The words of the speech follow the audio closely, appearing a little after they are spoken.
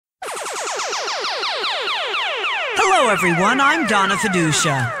Hello, everyone. I'm Donna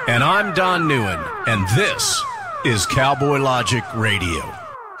Fiducia. And I'm Don Neuen. And this is Cowboy Logic Radio.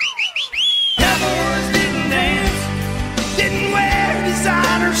 Cowboys didn't dance, didn't wear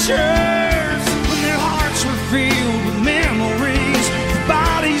designer shirts. When their hearts were filled with memories, their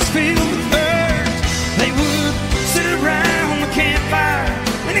bodies filled with hurt. They would sit around the campfire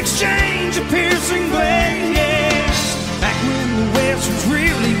and exchange a piercing glares. Back when the West was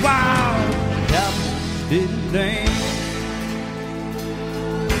really wild, cowboys didn't dance.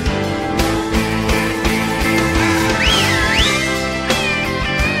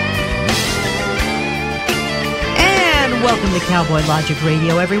 Welcome to Cowboy Logic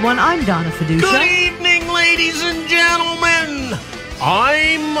Radio, everyone. I'm Donna Fiducia. Good evening, ladies and gentlemen.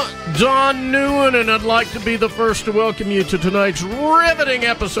 I'm Don Neuen, and I'd like to be the first to welcome you to tonight's riveting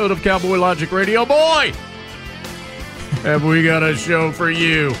episode of Cowboy Logic Radio. Boy, have we got a show for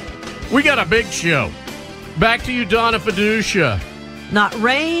you. We got a big show. Back to you, Donna Fiducia. Not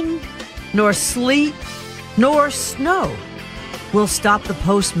rain, nor sleet, nor snow will stop the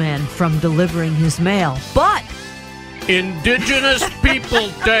postman from delivering his mail, but Indigenous People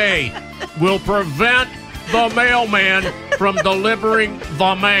Day will prevent the mailman from delivering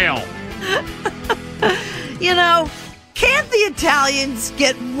the mail. You know, can't the Italians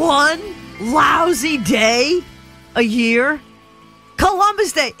get one lousy day a year?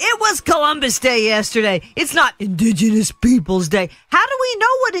 Columbus Day. It was Columbus Day yesterday. It's not Indigenous Peoples Day. How do we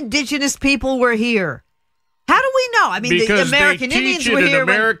know what Indigenous people were here? How do we know? I mean, because the American they teach Indians were it here in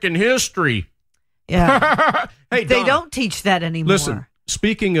American history. Yeah. Hey, they Don, don't teach that anymore. Listen,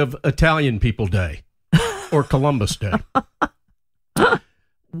 speaking of Italian People Day or Columbus Day,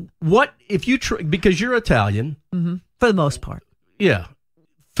 what if you because you're Italian, for the most part, yeah,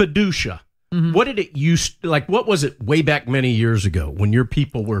 fiducia. What did it used like? What was it way back many years ago when your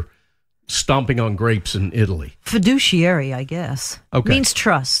people were stomping on grapes in Italy? Fiduciary, I guess. Okay, means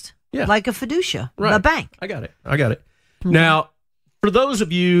trust. Yeah, like a fiducia, right. A bank. I got it. Now, for those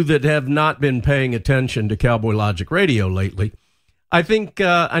of you that have not been paying attention to Cowboy Logic Radio lately, I think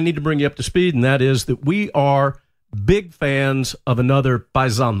I need to bring you up to speed, and that is that we are big fans of another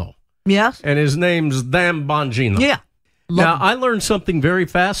paisano. Yes. And his name's Dan Bongino. Yeah. Now, I learned something very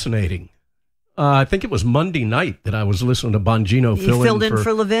fascinating. I think it was Monday night that I was listening to Bongino filled in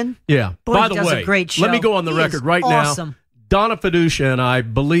for Levin? Yeah. Boy, by the does way, a great show. let me go on the record right now. Donna Fiducia and I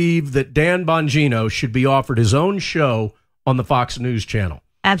believe that Dan Bongino should be offered his own show on the Fox News channel.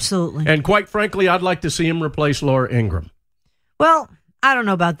 Absolutely. And quite frankly, I'd like to see him replace Laura Ingraham. Well, I don't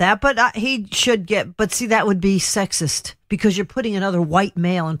know about that, but he should get, but see, that would be sexist because you're putting another white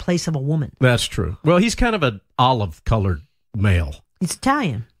male in place of a woman. That's true. Well, he's kind of an olive-colored male. He's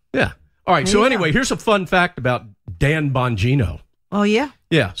Italian. Yeah. All right, so anyway, here's a fun fact about Dan Bongino. Oh, yeah?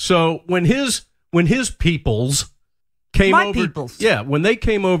 Yeah, so when his peoples came when they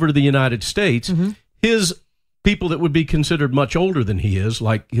came over to the United States, his people that would be considered much older than he is,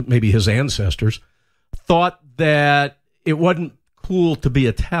 like maybe his ancestors, thought that it wasn't cool to be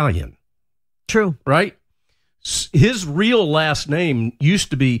Italian. True. Right? His real last name used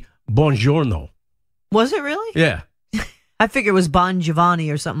to be Buongiorno. Was it really? Yeah. I figured it was Bon Giovanni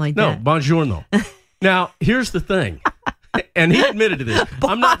or something like that. No, Buongiorno. Now, here's the thing. And he admitted to this.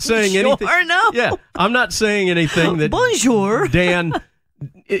 I'm not saying anything. Yeah, I'm not saying anything that Bonjour. Dan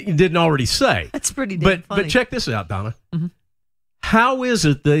didn't already say. That's pretty damn funny. But check this out, Donna. How is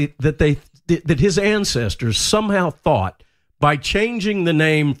it that his ancestors somehow thought by changing the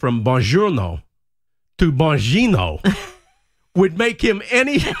name from Buongiorno to Bongino would make him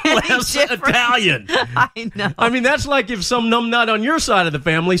any less Italian? I know. I mean, that's like if some numbnut on your side of the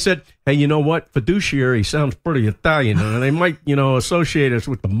family said, hey, you know what? Fiduciary sounds pretty Italian, and they might, associate us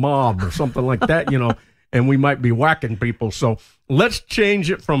with the mob or something like that, and we might be whacking people. So let's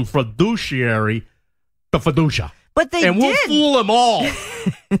change it from fiduciary to fiducia. But they and did. We'll fool them all.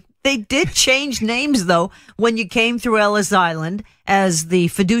 They did change names, though, when you came through Ellis Island, as the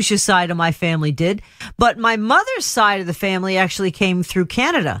Fiducia side of my family did. But my mother's side of the family actually came through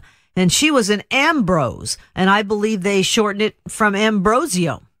Canada, and she was an Ambrose, and I believe they shortened it from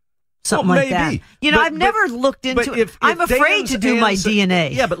Ambrosio. Something like that. I've never looked into it. I'm afraid to do my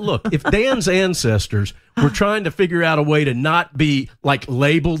DNA. Yeah, but look, if Dan's ancestors were trying to figure out a way to not be, like,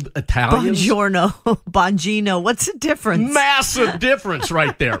 labeled Italians. Buongiorno, Bongino, what's the difference? Massive difference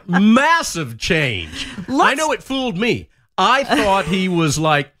right there. Massive change. I know it fooled me. I thought he was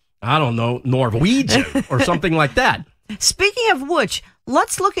like, I don't know, Norwegian or something like that. Speaking of which,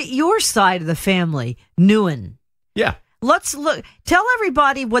 let's look at your side of the family, NEUEN. Yeah. Let's look. Tell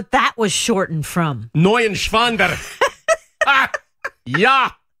everybody what that was shortened from. NEUEN. Yeah.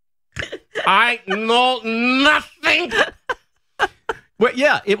 I know nothing Well,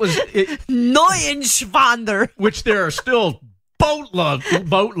 yeah, it was NEUEN, which there are still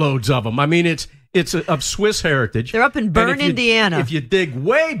boatloads of them. I mean, it's of Swiss heritage. They're up in Bern, Indiana. If you dig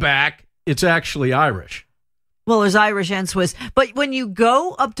way back, it's actually Irish. Well, there's Irish and Swiss. But when you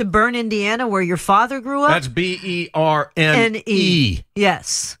go up to Bern, Indiana, where your father grew up... That's Berne.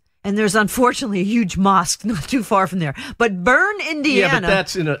 Yes. And there's unfortunately a huge mosque not too far from there. But Bern, Indiana... Yeah, but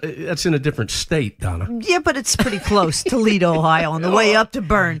that's in a different state, Donna. Yeah, but it's pretty close. Toledo, Ohio, on the way up to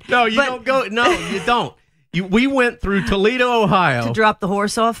Bern. No, don't go. No, you don't. We went through Toledo, Ohio. To drop the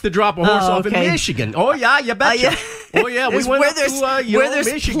horse off? To drop a horse off in Michigan. Oh, yeah, you betcha. Yeah. Oh, yeah, we went up to where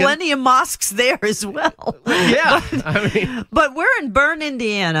there's Michigan. plenty of mosques there as well. Yeah. But we're in Bern,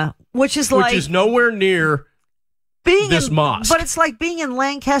 Indiana, which is nowhere near this mosque. But it's like being in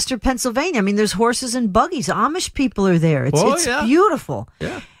Lancaster, Pennsylvania. I mean, there's horses and buggies. Amish people are there. It's beautiful.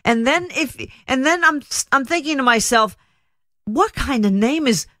 Yeah. And then I'm thinking to myself, what kind of name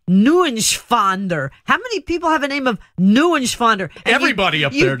is NEUEN? How many people have a name of NEUEN? Everybody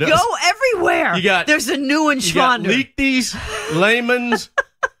up there does. You go everywhere. There's a NEUEN. You got Lichties, Leymans,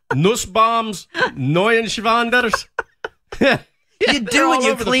 Nussbaums, NEUEN. You do and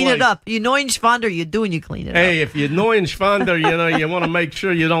you clean it up. You NEUEN, you do and you clean it up. Hey, if you NEUEN, you want to make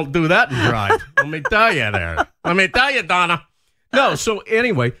sure you don't do that and drive. Let me tell you there. Let me tell you, Donna. No, so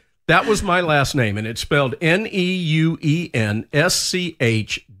anyway, that was my last name, and it's spelled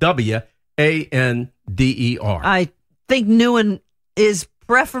NEUENSCHWANDER. I think NEUEN is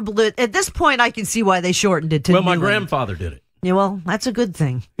preferable. At this point, I can see why they shortened it to Well, my NEUEN. grandfather did it. Yeah, well, that's a good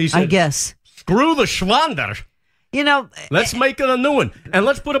thing, He said, I guess. Screw the Schwander. You know, let's make it a new one, and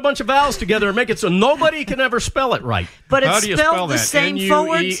let's put a bunch of vowels together and make it so nobody can ever spell it right. But How it's do you spelled spell the that? same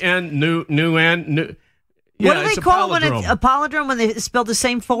forwards. NEUEN. What do they call it when it's a palindrome when they spell the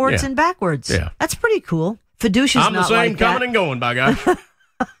same forwards and backwards? Yeah. That's pretty cool. Fiducia's I'm the not same like coming and going, by God.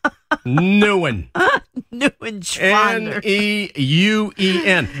 NEUEN. NEUEN.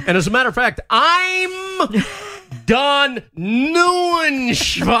 NEUEN. And as a matter of fact, I'm Don NEUEN.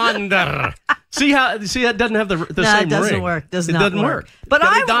 See how it doesn't have the same ring. It doesn't work. It doesn't work. But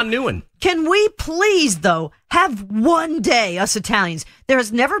Don NEUEN. Can we please, though, have one day, us Italians? There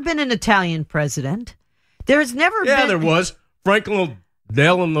has never been an Italian president. There has never been. Yeah, there was. Franklin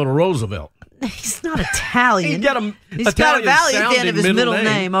Delano Roosevelt. He's not Italian. He's got a valley at the end of his middle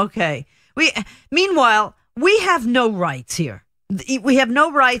name. Okay. Meanwhile, we have no rights here. We have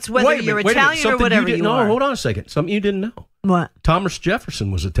no rights whether you're Italian or whatever you are. No, hold on a second. Something you didn't know. What? Thomas Jefferson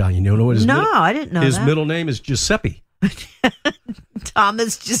was Italian. You know what his I didn't know his that. middle name is Giuseppe.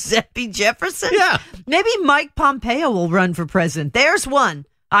 Thomas Giuseppe Jefferson? Yeah. Maybe Mike Pompeo will run for president. There's one.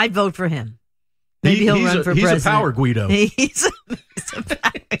 I'd vote for him. Maybe he'll run for president. He's a power Guido. He's a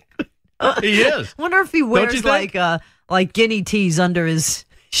power Guido. He is. Wonder if he wears like guinea teas under his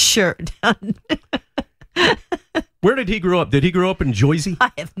shirt. Where did he grow up? Did he grow up in Jersey?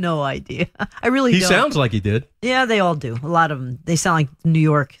 I have no idea. I really don't. He sounds like he did. Yeah, they all do. A lot of them. They sound like New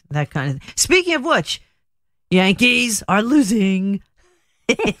York, that kind of thing. Speaking of which, Yankees are losing.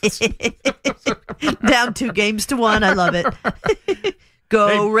 Down 2-1. I love it.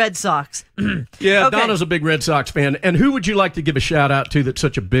 Go Red Sox. Yeah, okay. Donna's a big Red Sox fan. And who would you like to give a shout out to that's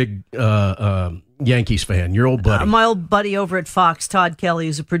such a big Yankees fan? Your old buddy. My old buddy over at Fox, Todd Kelly,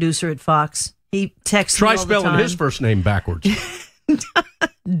 who's a producer at Fox. He texts me all the time. Try spelling his first name backwards.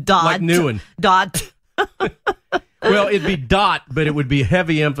 Dot. Like NEUEN. Dot. Well, it'd be dot, but it would be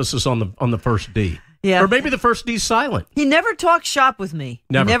heavy emphasis on the first D. Yeah. Or maybe the first D's silent. He never talks shop with me.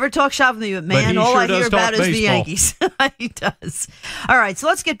 Never. He never talks shop with me, but man, all I hear about is the Yankees. He does. All right, so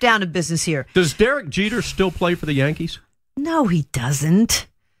let's get down to business here. Does Derek Jeter still play for the Yankees? No, he doesn't.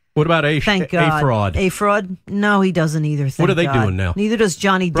 What about Thank God. A-Fraud? A-Fraud? No, he doesn't either. What are they doing now? Neither does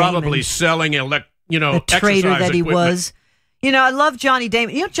Johnny Damon. Probably selling, the traitor that he equipment. was. I love Johnny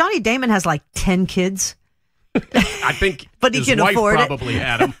Damon. Johnny Damon has like 10 kids. I think but he his can wife afford probably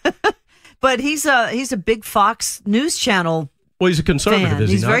had him. But he's a big Fox News Channel. Well, he's a conservative, fan.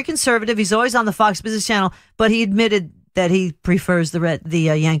 He's very conservative. He's always on the Fox Business Channel, but he admitted that he prefers the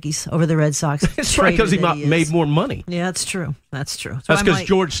Yankees over the Red Sox. That's right, because he made more money. Yeah, that's true. That's true. That's because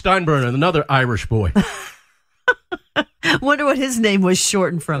George Steinbrenner, another Irish boy. Wonder what his name was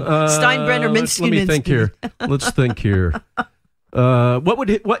shortened from. Steinbrenner Minsky. Let me think here. Let's think here.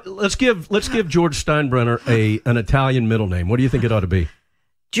 Let's give George Steinbrenner an Italian middle name. What do you think it ought to be?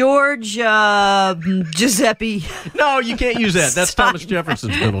 George Giuseppe. No, you can't use that. That's Thomas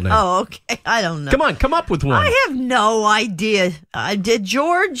Jefferson's middle name. Oh, okay. I don't know. Come on, come up with one. I have no idea. Did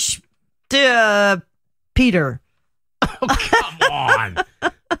George Peter? Oh, come on.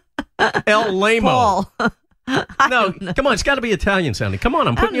 El Lamo. Paul. No, come on. It's got to be Italian sounding. Come on,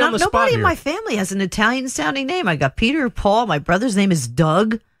 I'm putting you on the spot Nobody here. in my family has an Italian sounding name. I got Peter, Paul. My brother's name is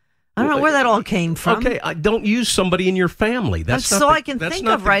Doug. I don't know where that all came from. Okay, don't use somebody in your family. That's all I can think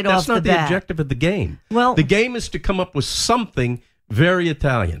of right off the bat. That's not the objective of the game. Well, the game is to come up with something very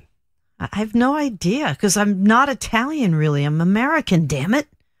Italian. I have no idea because I'm not Italian, really. I'm American, damn it.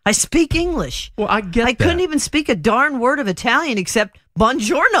 I speak English. Well, I get that. I couldn't even speak a darn word of Italian except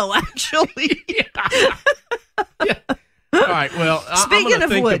buongiorno, actually. Yeah. All right, well, Speaking of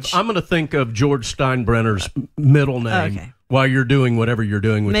which, I'm going to think of George Steinbrenner's middle name while you're doing whatever you're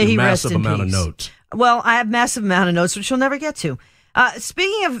doing with your massive amount of notes. Well, I have massive amount of notes, which you'll never get to.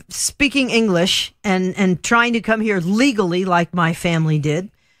 Speaking of speaking English and trying to come here legally like my family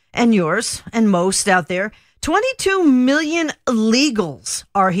did, and yours, and most out there, 22 million illegals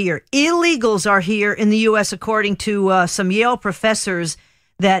are here. Illegals are here in the U.S., according to some Yale professors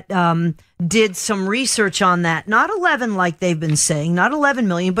that did some research on that. Not 11 like they've been saying, not 11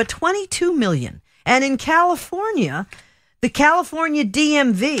 million, but 22 million. And in California, the California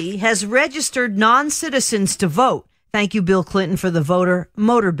DMV has registered non-citizens to vote. Thank you, Bill Clinton, for the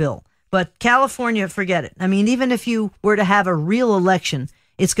motor bill. But California, forget it. I mean, even if you were to have a real election,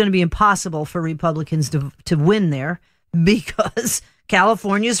 it's going to be impossible for Republicans to win there because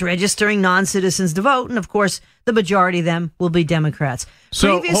California is registering non-citizens to vote. And, of course, the majority of them will be Democrats.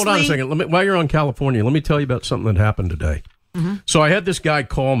 So, hold on a second. While you're on California, let me tell you about something that happened today. Mm-hmm. So I had this guy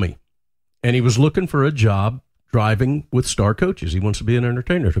call me, and he was looking for a job driving with Star Coaches. He wants to be an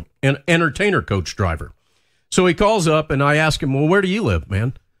entertainer coach driver. So he calls up, and I ask him, well, where do you live,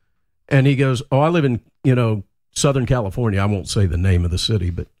 man? And he goes, I live in, Southern California. I won't say the name of the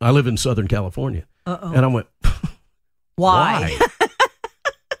city, but I live in Southern California. Uh-oh. And I went, why?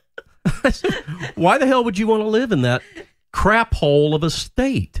 Why the hell would you want to live in that crap hole of a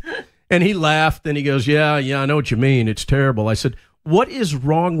state? And he laughed, and he goes, yeah, I know what you mean. It's terrible. I said, what is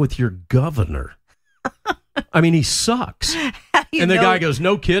wrong with your governor? I mean, he sucks. And the guy goes,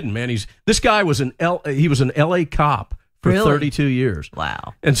 no kidding, man. This guy was he was an LA cop for 32 years.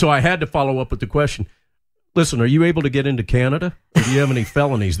 Wow. And so I had to follow up with the question, listen, are you able to get into Canada? Or do you have any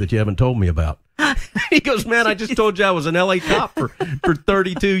felonies that you haven't told me about? He goes, man, I just told you I was an LA cop for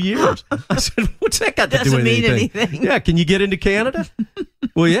 32 years. I said, what's that got to do with anything? Yeah, can you get into Canada?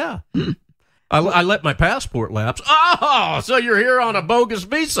 Well, yeah. I let my passport lapse. Oh, so you're here on a bogus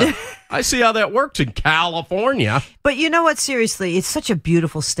visa. I see how that works in California. But you know what? Seriously, it's such a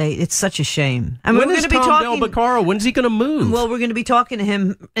beautiful state. It's such a shame. I mean, when is Tom Del Beccaro? When's he going to move? Well, we're going to be talking to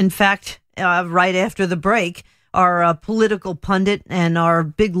him, in fact, right after the break. Our political pundit and our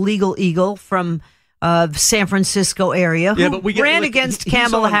big legal eagle from San Francisco area who ran against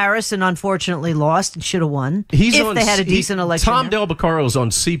Kamala Harris and unfortunately lost and should have won if they had a decent election. Tom Del Beccaro's on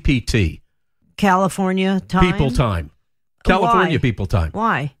CPT. California time? People time. California people time.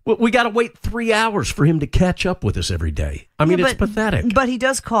 Why? Well, we got to wait 3 hours for him to catch up with us every day. I mean, it's pathetic. But he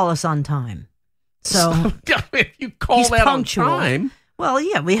does call us on time. So if you call that punctual. On time. Well,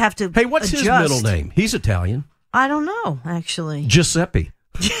 yeah, we have to Hey, what's his middle name? He's Italian. I don't know, actually. Giuseppe.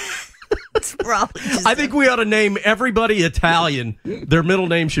 It's probably Giuseppe. I think we ought to name everybody Italian. Their middle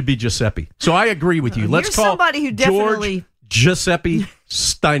name should be Giuseppe. So I agree with you. Let's call somebody who definitely... George Giuseppe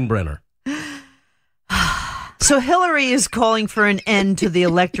Steinbrenner. So Hillary is calling for an end to the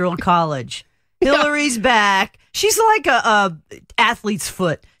Electoral College. Hillary's back. She's like a athlete's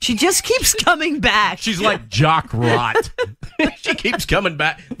foot. She just keeps coming back. She's like jock rot. She keeps coming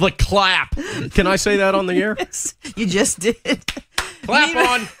back. The clap. Can I say that on the air? Yes, you just did. Clap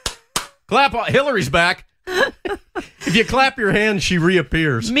on. Clap on. Hillary's back. If you clap your hands, she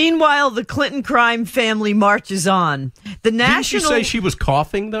reappears. Meanwhile, the Clinton crime family marches on. Didn't you say she was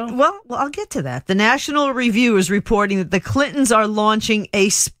coughing, though? Well, I'll get to that. The National Review is reporting that the Clintons are launching a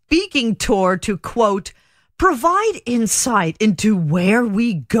speaking tour to, quote, provide insight into where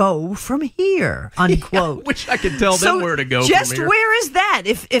we go from here, unquote. Yeah, I wish I could tell them where to go just from here. Where is that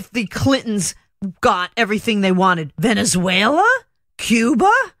if the Clintons got everything they wanted? Venezuela?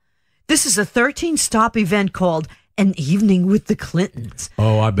 Cuba? This is a 13-stop event called An Evening with the Clintons.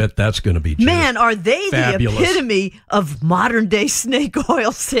 Oh, I bet that's going to be just Man, are they fabulous. The epitome of modern-day snake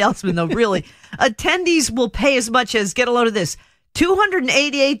oil salesmen, though, really. Attendees will pay as much as, get a load of this,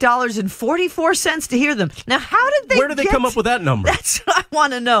 $288.44 to hear them. Now, where did they come up with that number? That's what I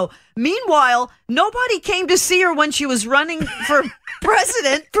want to know. Meanwhile, nobody came to see her when she was running for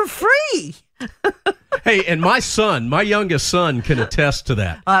president for free. Hey, and my youngest son can attest to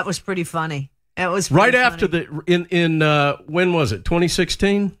that. It was pretty funny. It was right after when was it?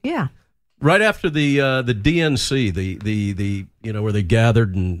 2016? Yeah. Right after the DNC, the where they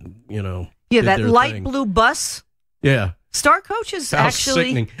gathered and Yeah, did that their light thing. blue bus. Yeah. Star Coach is How actually...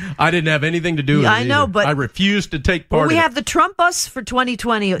 sickening. I didn't have anything to do with it. I know, either. but... I refused to take part we in have the Trump bus for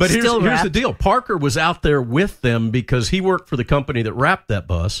 2020. But here's still the wrapped. deal. Parker was out there with them because he worked for the company that wrapped that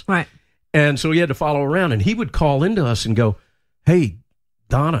bus. Right. And so he had to follow around. And he would call into us and go, hey,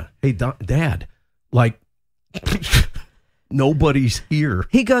 Donna, hey, Dad, like, nobody's here.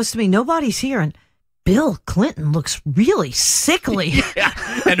 He goes to me, nobody's here. And Bill Clinton looks really sickly. Yeah.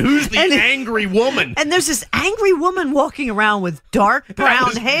 And who's the angry woman? And there's this angry woman walking around with dark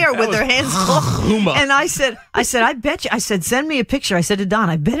brown hair with her hands closed. And I said, I bet you. I said, send me a picture. I said to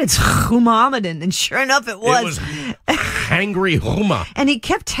Don, I bet it's Mohammedan. And sure enough, it was. It was angry Huma. And he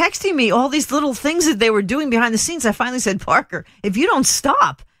kept texting me all these little things that they were doing behind the scenes. I finally said, Parker, if you don't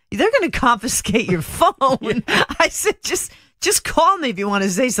stop, they're going to confiscate your phone. Yeah. I said, just call me if you want to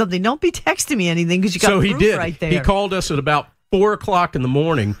say something. Don't be texting me anything because you got proof right there. He called us at about 4:00 in the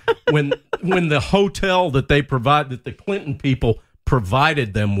morning when the hotel that the Clinton people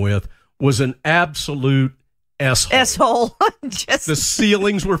provided them with was an absolute S-hole. The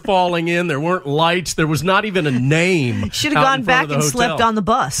ceilings were falling in. There weren't lights. There was not even a name. Should have gone back and slept on the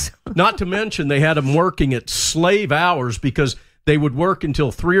bus. Not to mention they had them working at slave hours because they would work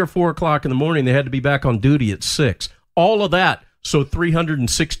until 3 or 4 o'clock in the morning. They had to be back on duty at 6. All of that so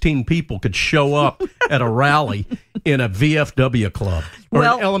 316 people could show up at a rally in a VFW club or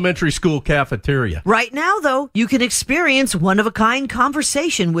an elementary school cafeteria. Right now, though, you can experience one-of-a-kind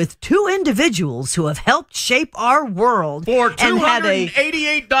conversation with two individuals who have helped shape our world. For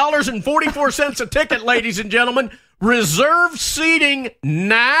 $288.44 a ticket, ladies and gentlemen. Reserve seating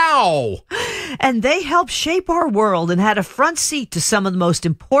now. And they helped shape our world and had a front seat to some of the most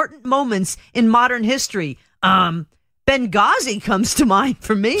important moments in modern history. Benghazi comes to mind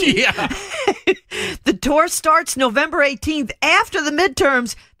for me. Yeah. The tour starts November 18th after the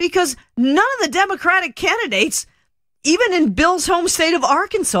midterms because none of the Democratic candidates, even in Bill's home state of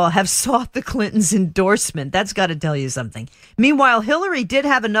Arkansas, have sought the Clintons' endorsement. That's got to tell you something. Meanwhile, Hillary did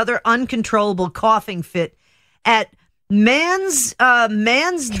have another uncontrollable coughing fit at Mansdell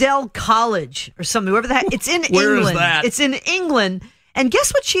College or something. Wherever that, it's in Where England. is that? It's in England. And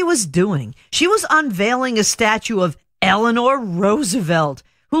guess what she was doing? She was unveiling a statue of Eleanor Roosevelt,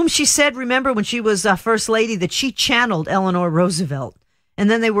 whom she said, remember when she was First Lady, that she channeled Eleanor Roosevelt.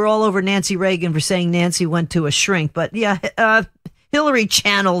 And then they were all over Nancy Reagan for saying Nancy went to a shrink. But yeah, Hillary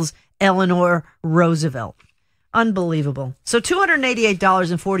channels Eleanor Roosevelt. Unbelievable. So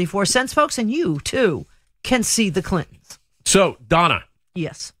 $288.44, folks, and you, too, can see the Clintons. So, Donna.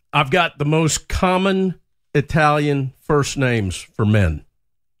 Yes. I've got the most common Italian first names for men.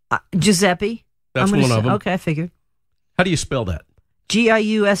 Giuseppe? That's one of them. Okay, I figured. How do you spell that?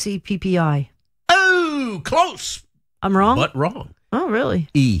 Giusseppi. Oh, close. I'm wrong? But wrong. Oh, really?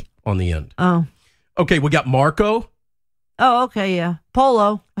 E on the end. Oh. Okay, we got Marco. Oh, okay, yeah.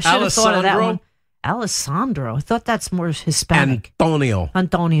 Polo. I should have thought of that one. Alessandro. I thought that's more Hispanic. Antonio.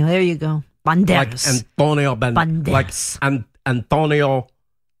 There you go. Banderas. Like Antonio Banderas. Like Antonio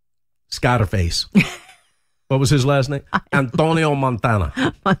Scarface. What was his last name? Antonio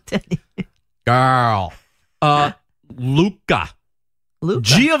Montana. Girl. Luca.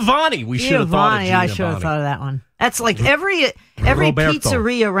 Giovanni. We should have thought of Giovanni. I should have thought of that one. That's like every Roberto.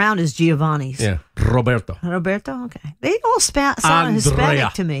 pizzeria around is Giovanni's. Yeah. Roberto. Okay. They all sound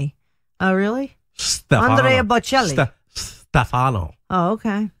Hispanic to me. Oh, really? Stefano. Andrea Bocelli. Stefano. Oh,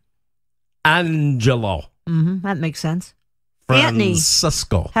 okay. Angelo. Mm-hmm. That makes sense.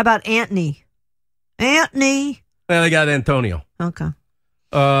 Francisco. How about Antony? Antony. Well, they got Antonio. Okay.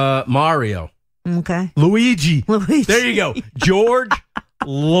 Mario. Okay. Luigi. There you go. George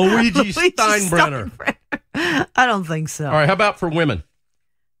Luigi Steinbrenner. I don't think so. All right. How about for women?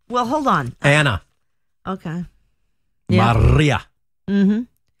 Well, hold on. Anna. Okay. Yeah. Maria. Mm-hmm.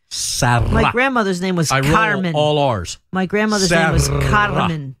 Sarah. My grandmother's name was Carmen. All ours. My grandmother's name was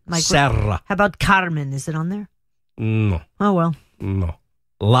Carmen. Sarah. How about Carmen? Is it on there? No. Oh, well. No.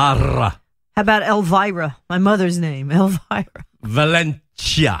 Lara. How about Elvira? My mother's name, Elvira.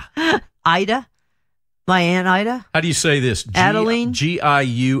 Valencia. Ida. My Aunt Ida. How do you say this? Adeline.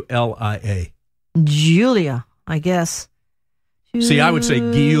 Giulia. Julia, I guess. See, I would say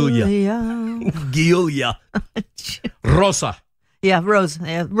Giulia. Giulia. Rosa. Yeah, Rose.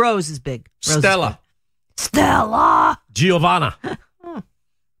 Yeah, Rose is big. Rose Stella. Is big. Stella. Giovanna.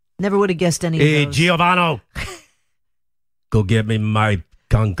 Never would have guessed any of those. Giovanno. Go get me my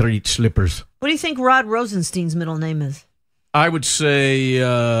concrete slippers. What do you think Rod Rosenstein's middle name is? I would say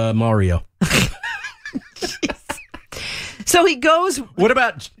Mario. So he goes. What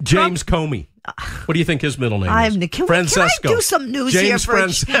about James Comey? What do you think his middle name is? Can Francesco. I do some news James here for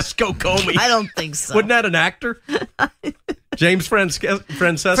Francesco Comey. I don't think so. Wasn't that an actor? James Francesco?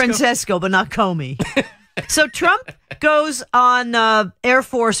 Francesco, but not Comey. So Trump goes on Air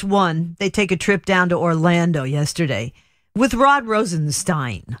Force One. They take a trip down to Orlando yesterday with Rod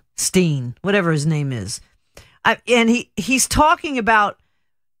Rosenstein, whatever his name is. And he's talking about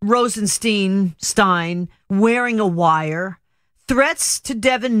Rosenstein wearing a wire, threats to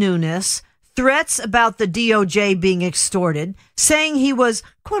Devin Nunes, threats about the DOJ being extorted, saying he was,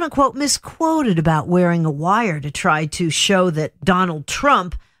 quote unquote, misquoted about wearing a wire to try to show that Donald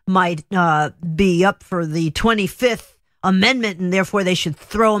Trump might be up for the 25th Amendment and therefore they should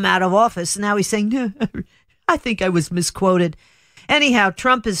throw him out of office. And now he's saying, no, I think I was misquoted. Anyhow,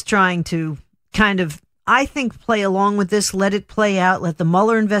 Trump is trying to kind of, I think, play along with this, let it play out, let the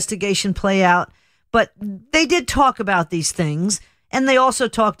Mueller investigation play out. But they did talk about these things. And they also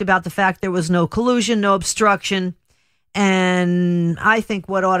talked about the fact there was no collusion, no obstruction. And I think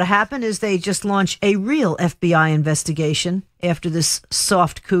what ought to happen is they just launch a real FBI investigation after this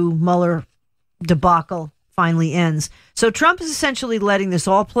soft coup Mueller debacle finally ends. So Trump is essentially letting this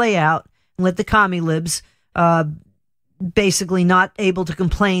all play out and let the commie libs basically not able to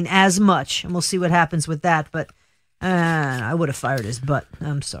complain as much. And we'll see what happens with that. But I would have fired his butt.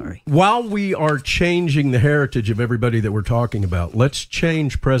 I'm sorry. While we are changing the heritage of everybody that we're talking about, let's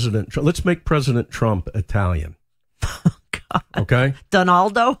change President Trump. Let's make President Trump Italian. Oh, God. Okay?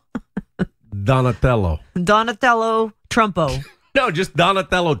 Donaldo? Donatello Trumpo. No, just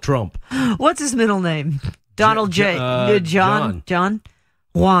Donatello Trump. What's his middle name? Donald J. John?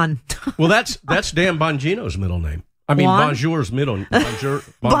 Juan. Well, that's Dan Bongino's middle name. I mean, Juan? Bonjour's middle.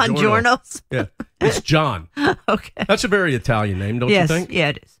 Buongiorno's? Yeah, it's John. Okay. That's a very Italian name, don't you think? Yeah,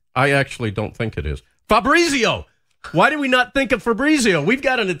 it is. I actually don't think it is. Fabrizio. Why do we not think of Fabrizio? We've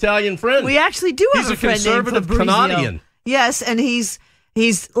got an Italian friend. We actually do have a friend named Fabrizio. He's a conservative Canadian. Yes, and he's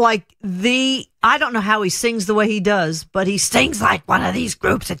like I don't know how he sings the way he does, but he sings like one of these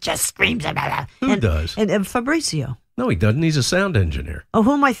groups that just screams. Who does? And Fabrizio. No, he doesn't. He's a sound engineer. Oh,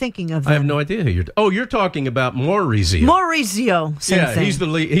 who am I thinking of then? I have no idea who you're... you're talking about Maurizio. Same thing. He's the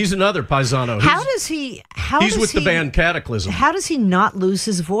lead. He's another paisano. He's with the band Cataclysm. How does he not lose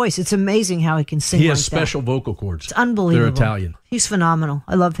his voice? It's amazing how he can sing. He has special vocal cords. It's unbelievable. They're Italian. He's phenomenal.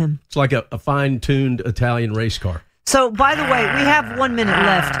 I love him. It's like a fine-tuned Italian race car. So, by the way, we have 1 minute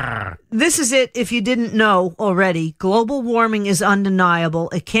left. This is it. If you didn't know already, global warming is undeniable.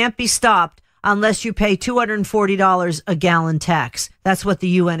 It can't be stopped unless you pay $240 a gallon tax. That's what the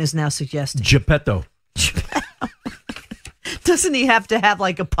UN is now suggesting. Geppetto. Doesn't he have to have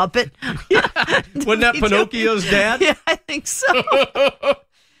like a puppet? Yeah. Wasn't that Pinocchio's dad? Yeah, I think so.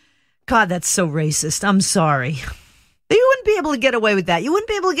 God, that's so racist. I'm sorry. You wouldn't be able to get away with that. You wouldn't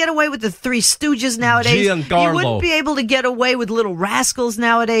be able to get away with the Three Stooges nowadays. Giancarlo. You wouldn't be able to get away with Little Rascals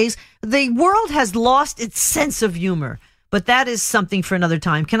nowadays. The world has lost its sense of humor. But that is something for another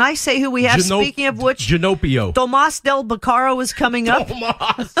time. Can I say who we have? Speaking of which, Ginopio. Tomas del Beccaro is coming up.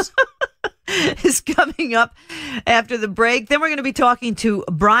 Tomas is coming up after the break. Then we're going to be talking to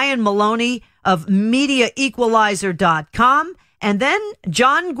Brian Maloney of MediaEqualizer.com. And then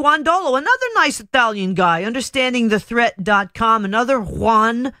John Guandolo, another nice Italian guy, UnderstandingTheThreat.com, another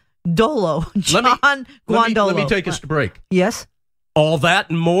Juan Dolo. Guandolo. Let me take us to break. Yes? All that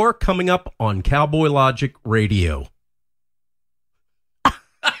and more coming up on Cowboy Logic Radio.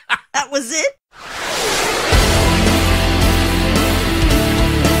 That was it?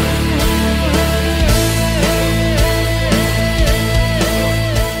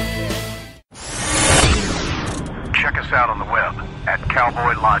 Check us out on the web at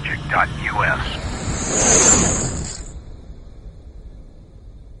cowboylogic.us.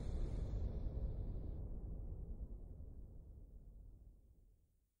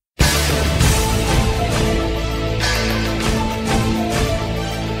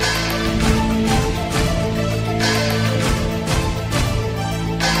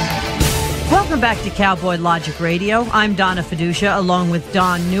 Welcome back to Cowboy Logic Radio. I'm Donna Fiducia along with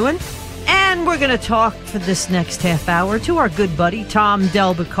Don NEUEN. And we're going to talk for this next half hour to our good buddy, Tom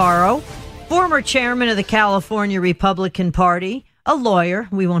Del Beccaro, former chairman of the California Republican Party, a lawyer.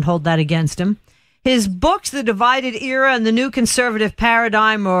 We won't hold that against him. His books, The Divided Era and the New Conservative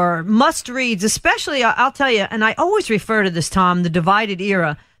Paradigm, are must-reads, especially, I'll tell you, and I always refer to this, Tom, The Divided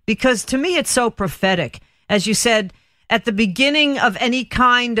Era, because to me it's so prophetic. As you said, at the beginning of any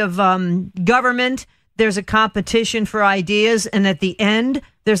kind of government, there's a competition for ideas, and at the end,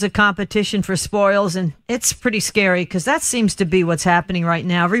 there's a competition for spoils, and it's pretty scary because that seems to be what's happening right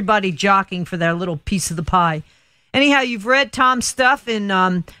now. Everybody jockeying for their little piece of the pie. Anyhow, you've read Tom's stuff in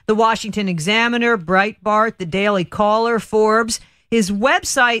the Washington Examiner, Breitbart, the Daily Caller, Forbes. His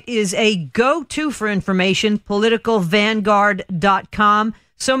website is a go-to for information, politicalvanguard.com.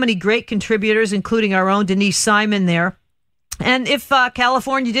 So many great contributors, including our own Denise Simon there. And if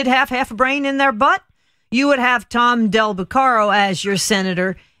California did have half a brain in their butt, you would have Tom Del Beccaro as your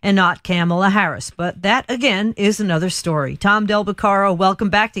senator and not Kamala Harris. But that, again, is another story. Tom Del Beccaro, welcome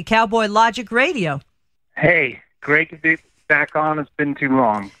back to Cowboy Logic Radio. Hey, great to be back on. It's been too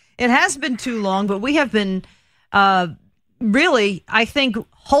long. It has been too long, but we have been really, I think,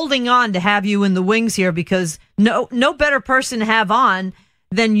 holding on to have you in the wings here, because no better person to have on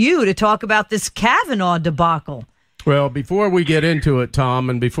than you to talk about this Kavanaugh debacle. Well, before we get into it, Tom,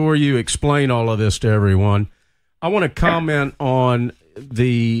 and before you explain all of this to everyone, I want to comment on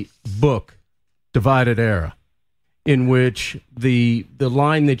the book, Divided Era, in which the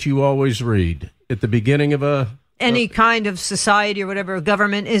line that you always read at the beginning of any kind of society or whatever,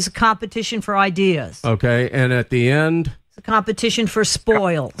 government, is a competition for ideas. Okay, and at the end? It's a competition for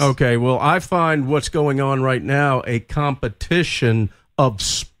spoils. Okay, well, I find what's going on right now a competition of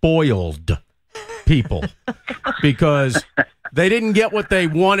spoiled people, because they didn't get what they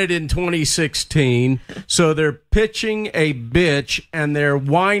wanted in 2016, so they're pitching a bitch, and they're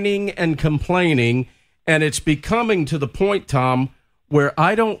whining and complaining, and it's becoming to the point, Tom, where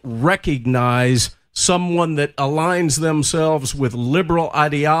I don't recognize someone that aligns themselves with liberal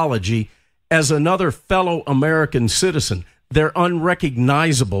ideology as another fellow American citizen. They're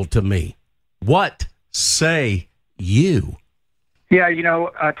unrecognizable to me. What say you? Yeah,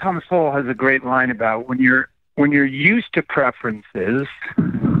 Thomas Sowell has a great line about when you're used to preferences,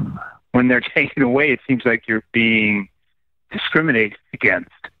 when they're taken away, it seems like you're being discriminated against.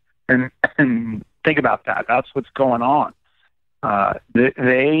 And think about that. That's what's going on.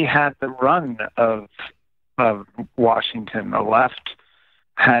 They had the run of Washington. The left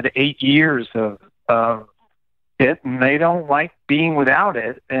had 8 years of it, and they don't like being without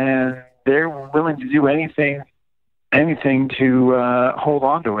it, and they're willing to do anything to hold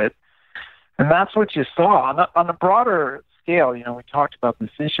on to it. And that's what you saw. On a broader scale, we talked about this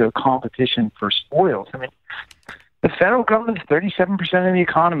issue of competition for spoils. I mean, the federal government is 37% of the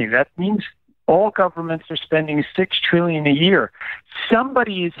economy. That means all governments are spending $6 trillion a year.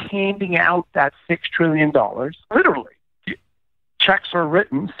 Somebody is handing out that $6 trillion, literally. Checks are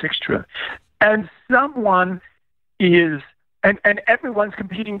written, $6 trillion. And someone is, and everyone's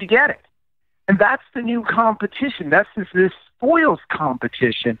competing to get it. And that's the new competition. That's this spoils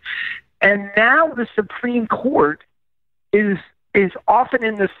competition. And now the Supreme Court is often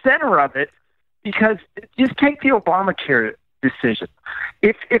in the center of it, because just take the Obamacare decision.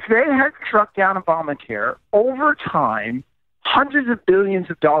 If they had struck down Obamacare, over time, hundreds of billions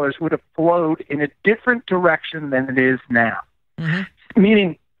of dollars would have flowed in a different direction than it is now. Mm-hmm.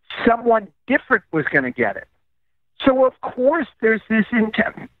 Meaning someone different was going to get it. So, of course, there's this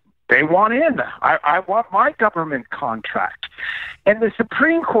intent. They want in. I want my government contract. And the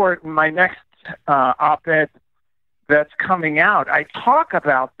Supreme Court, in my next op-ed that's coming out, I talk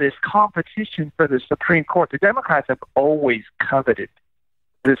about this competition for the Supreme Court. The Democrats have always coveted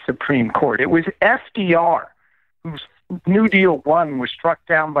the Supreme Court. It was FDR, whose New Deal 1 was struck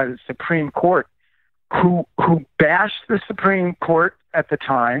down by the Supreme Court, who bashed the Supreme Court at the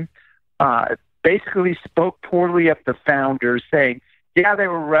time, basically spoke poorly of the founders, saying, yeah, they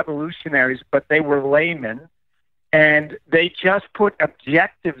were revolutionaries, but they were laymen, and they just put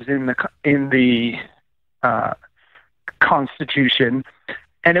objectives in the Constitution,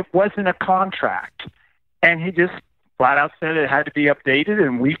 and it wasn't a contract. And he just flat out said it had to be updated,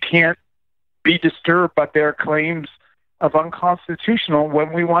 and we can't be disturbed by their claims of unconstitutional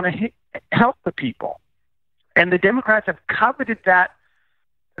when we want to help the people. And the Democrats have coveted that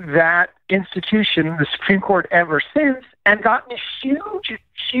institution, the Supreme Court, ever since, and gotten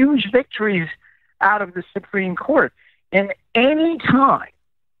huge victories out of the Supreme Court. And any time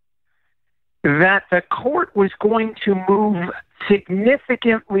that the court was going to move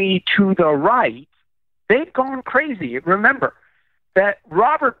significantly to the right, they've gone crazy. Remember that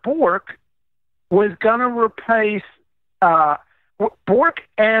Robert Bork was going to replace Bork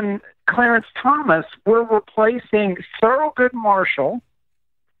and Clarence Thomas were replacing Thurgood Marshall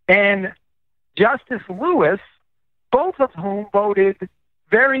and Justice Lewis, both of whom voted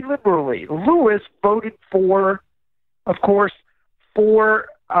very liberally. Lewis voted for, of course, for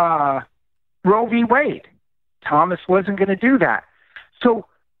Roe v. Wade. Thomas wasn't going to do that. So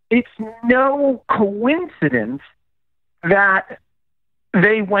it's no coincidence that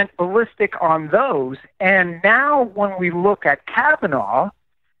they went ballistic on those. And now when we look at Kavanaugh,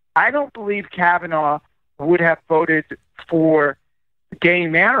 I don't believe Kavanaugh would have voted for gay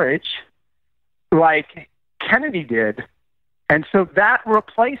marriage like Kennedy did. And so that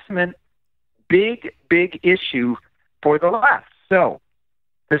replacement, big issue for the left. So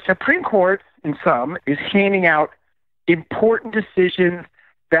the Supreme Court, in sum, is handing out important decisions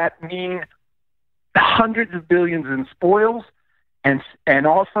that mean hundreds of billions in spoils and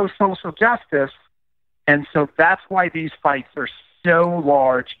also social justice. And so that's why these fights are so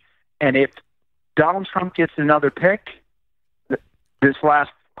large. And if Donald Trump gets another pick, this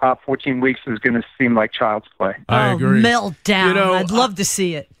last 14 weeks is going to seem like child's play. I agree. Meltdown. You know, I'd love to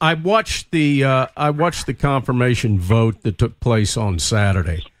see it. I watched the confirmation vote that took place on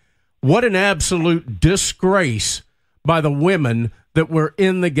Saturday. What an absolute disgrace by the women that were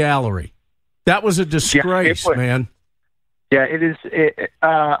in the gallery. That was a disgrace, man. Yeah, it is.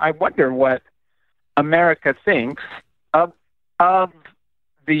 I wonder what America thinks of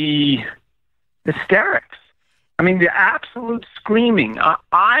the hysterics. I mean, the absolute screaming.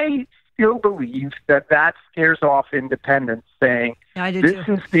 I still believe that scares off independents, saying this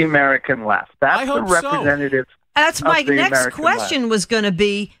is the American left. That's the representative. That's my next question was going to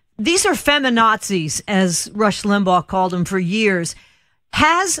be, these are feminazis, as Rush Limbaugh called them for years.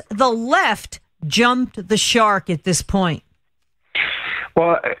 Has the left jumped the shark at this point?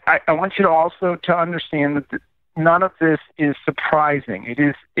 Well, I want you to also to understand that none of this is surprising.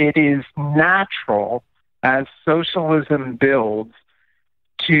 It is natural as socialism builds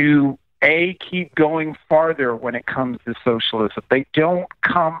to keep going farther when it comes to socialism. They don't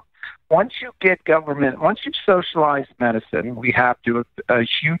come. Once you get government, once you socialize medicine, we have to a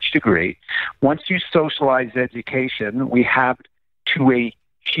huge degree. Once you socialize education, we have to a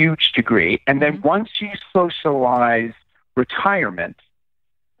huge degree. And then once you socialize retirement,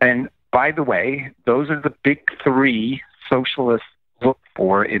 and by the way, those are the big three socialists look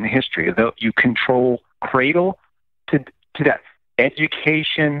for in history. You control cradle to death,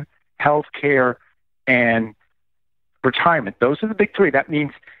 education, healthcare, and retirement. Those are the big three. That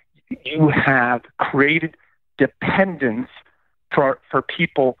means you have created dependence for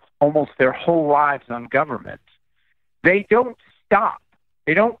people almost their whole lives on government. They don't stop.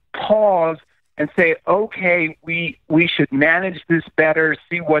 They don't pause and say, okay, we should manage this better,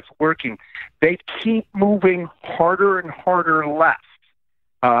 see what's working. They keep moving harder and harder left.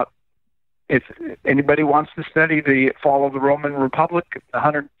 If anybody wants to study the fall of the Roman Republic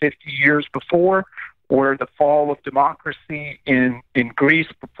 150 years before, or the fall of democracy in Greece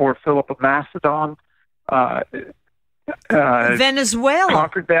before Philip of Macedon Venezuela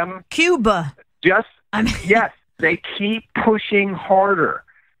conquered them, Cuba. Yes, they keep pushing harder.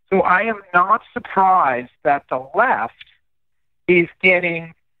 So I am not surprised that the left is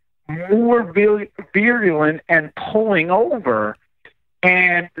getting more virulent and pulling over,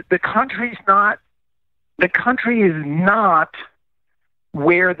 and the country is not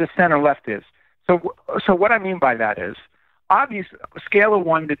where the center left is. So what I mean by that is, obviously, scale of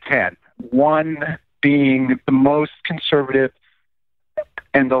 1 to 10, 1 being the most conservative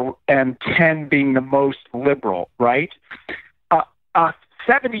and 10 being the most liberal, right?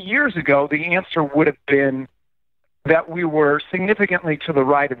 70 years ago, the answer would have been that we were significantly to the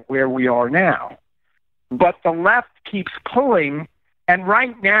right of where we are now. But the left keeps pulling, and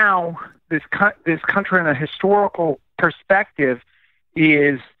right now, this country in a historical perspective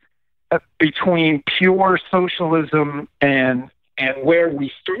is between pure socialism and where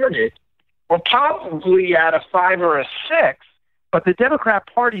we started. We're probably at a 5 or a 6, but the Democrat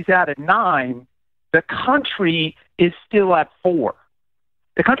Party's at a 9. The country is still at 4.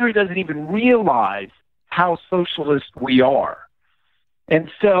 The country doesn't even realize how socialist we are. And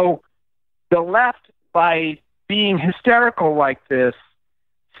so the left, by being hysterical like this,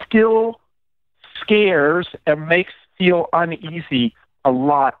 still scares and makes feel uneasy a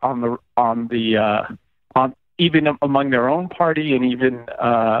lot on even among their own party and even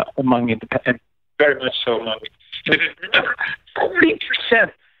among independent, very much so among.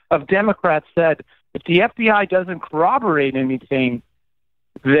 40% of Democrats said if the FBI doesn't corroborate anything,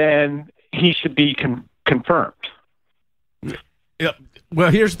 then he should be confirmed. Yeah. Well,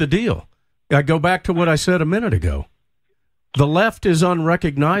 here's the deal. I go back to what I said a minute ago. The left is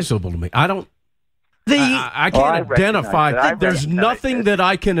unrecognizable to me. I can't identify. There's nothing that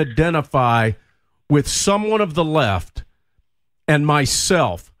I can identify with someone of the left and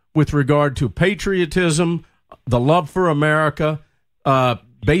myself with regard to patriotism, the love for America,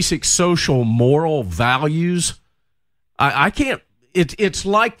 basic social moral values. I can't. It's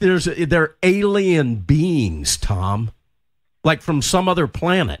like they're alien beings, Tom, like from some other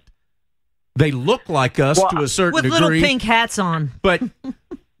planet. They look like us to a certain degree. With little pink hats on. But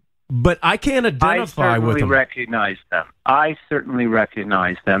but I can't identify with them. I certainly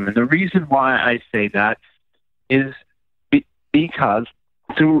recognize them. And the reason why I say that is because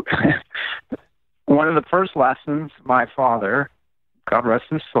through one of the first lessons my father, God rest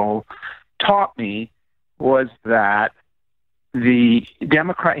his soul, taught me was that the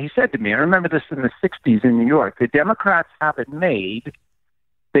Democrat, he said to me, I remember this in the 60s in New York, the Democrats have it made.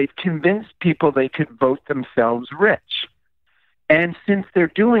 They've convinced people they could vote themselves rich. And since they're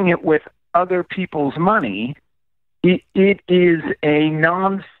doing it with other people's money, it is a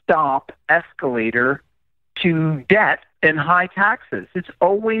nonstop escalator to debt and high taxes. It's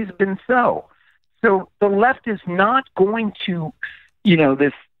always been so. So the left is not going to,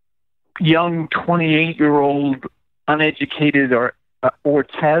 this young 28-year-old uneducated or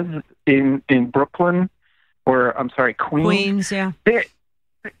Ortez in Brooklyn, or I'm sorry, Queens. Yeah.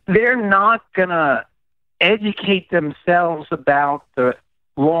 They're not going to educate themselves about the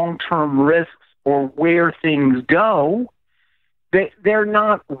long-term risks or where things go. They're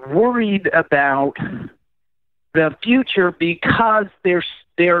not worried about the future because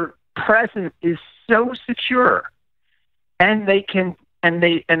their present is so secure, and they can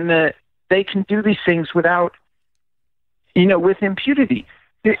do these things without, with impunity.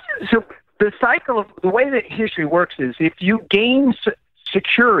 So the cycle of the way that history works is if you gain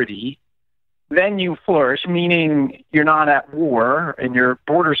security, then you flourish, meaning you're not at war and your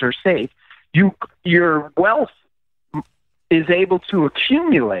borders are safe. Your wealth is able to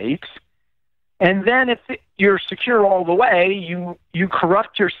accumulate, and then if you're secure all the way, you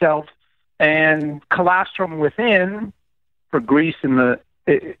corrupt yourself and collapse from within. For Greece,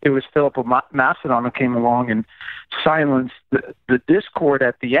 it was Philip of Macedon who came along and silenced the discord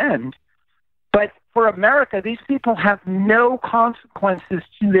at the end. But for America, these people have no consequences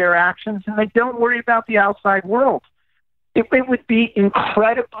to their actions, and they don't worry about the outside world. It would be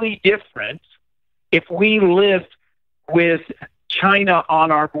incredibly different if we lived with China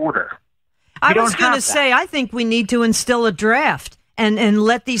on our border. I was going to say, I think we need to instill a draft and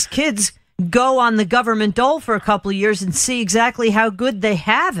let these kids go on the government dole for a couple of years and see exactly how good they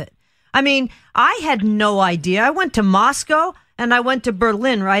have it. I mean, I had no idea. I went to Moscow and I went to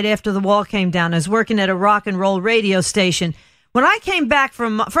Berlin right after the wall came down. I was working at a rock and roll radio station. When I came back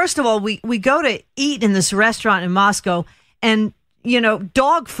from, first of all, we go to eat in this restaurant in Moscow, and,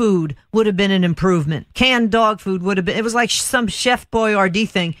 dog food would have been an improvement. Canned dog food would have been, it was like some Chef Boyardee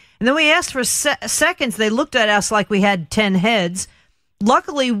thing. And then we asked for seconds. They looked at us like we had 10 heads.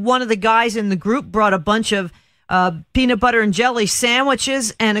 Luckily, one of the guys in the group brought a bunch of peanut butter and jelly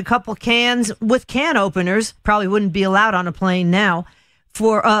sandwiches and a couple cans with can openers. Probably wouldn't be allowed on a plane now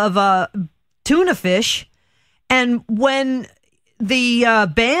of tuna fish. And when the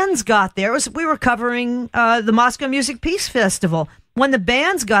bands got there, we were covering the Moscow Music Peace Festival. When the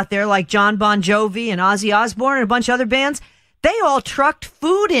bands got there, like John Bon Jovi and Ozzy Osbourne and a bunch of other bands, they all trucked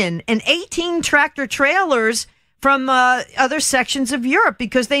food in, and 18 tractor trailers from other sections of Europe,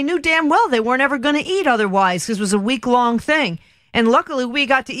 because they knew damn well they weren't ever going to eat otherwise, because it was a week-long thing. And luckily, we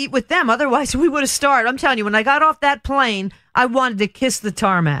got to eat with them. Otherwise, we would have starved. I'm telling you, when I got off that plane, I wanted to kiss the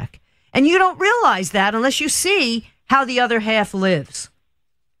tarmac. And you don't realize that unless you see how the other half lives.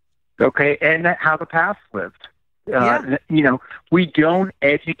 Okay, and how the past lived. We don't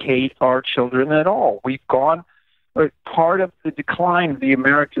educate our children at all. We've gone, part of the decline of the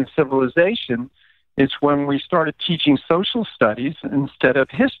American civilization is when we started teaching social studies instead of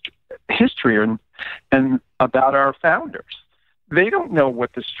history and about our founders. They don't know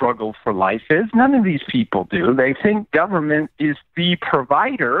what the struggle for life is. None of these people do. They think government is the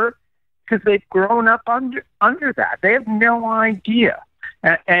provider because they've grown up under that. They have no idea.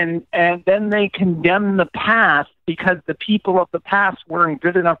 And then they condemn the past because the people of the past weren't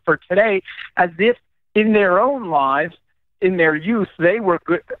good enough for today, as if in their own lives, in their youth, they were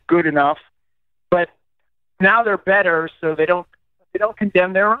good enough, but now they're better, so they don't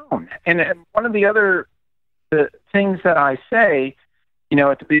condemn their own. And one of the other things that I say,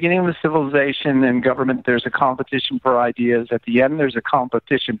 at the beginning of the civilization and government, there's a competition for ideas. At the end, there's a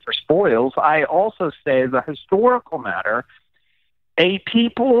competition for spoils. I also say, as a historical matter, a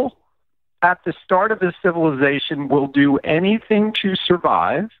people at the start of the civilization will do anything to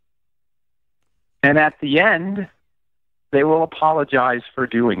survive, and at the end, they will apologize for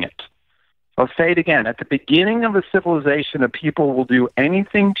doing it. I'll say it again. At the beginning of a civilization, a people will do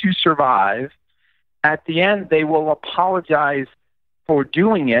anything to survive. At the end, they will apologize for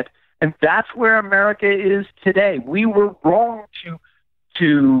doing it, and that's where America is today. We were wrong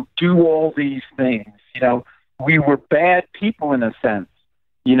to do all these things. We were bad people in a sense,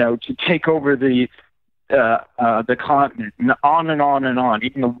 to take over the continent, and on and on and on.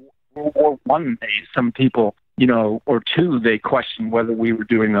 Even World War I, some people, or two, they questioned whether we were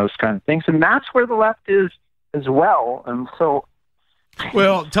doing those kind of things. And that's where the left is as well. And so...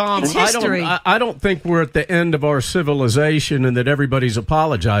 Well, Tom, it's history. I don't think we're at the end of our civilization and that everybody's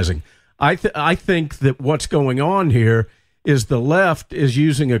apologizing. I think that what's going on here is the left is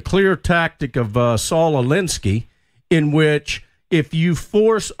using a clear tactic of Saul Alinsky, in which if you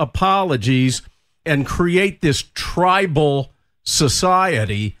force apologies and create this tribal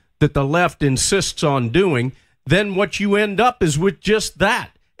society that the left insists on doing, then what you end up is with just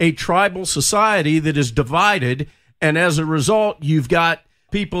that, a tribal society that is divided. And as a result, you've got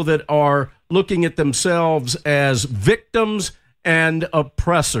people that are looking at themselves as victims and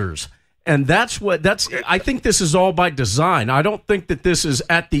oppressors. And I think this is all by design. I don't think that this is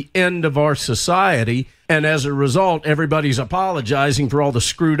at the end of our society. And as a result, everybody's apologizing for all the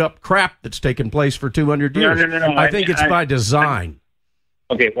screwed up crap that's taken place for 200 years. No. I think it's by design.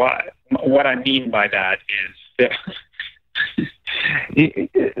 Okay, well, what I mean by that is that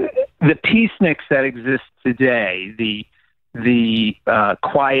the peaceniks that exist today, the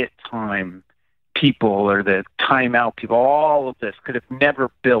quiet time people or the timeout people, all of this could have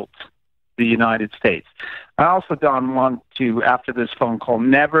never built the United States. I also, Don, want to, after this phone call,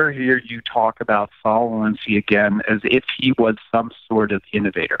 never hear you talk about Saul Alinsky again as if he was some sort of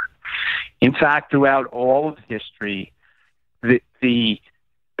innovator. In fact, throughout all of history,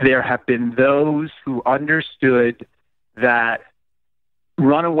 there have been those who understood that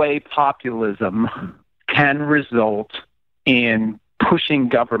runaway populism can result in pushing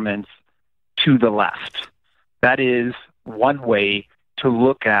governments to the left. That is one way to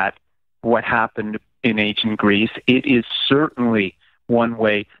look at what happened in ancient Greece. It is certainly one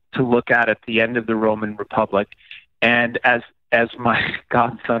way to look at the end of the Roman Republic. And as my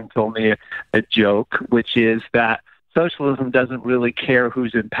godson told me a joke, which is that socialism doesn't really care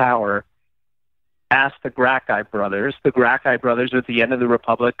who's in power. Ask the Gracchi brothers. The Gracchi brothers are at the end of the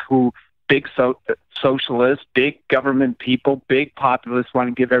Republic who big socialists, big government people, big populists want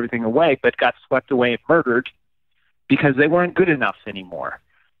to give everything away, but got swept away and murdered because they weren't good enough anymore.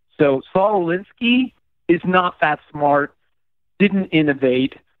 So Saul Alinsky is not that smart, didn't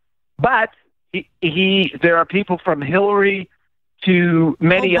innovate, but there are people from Hillary to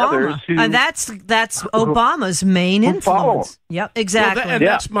many others who... And that's Obama's main influence. Yep, exactly. Well,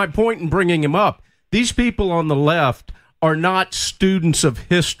 that's my point in bringing him up. These people on the left are not students of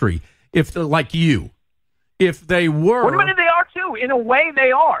history, if they're like you. If they were... Well, they are too. In a way,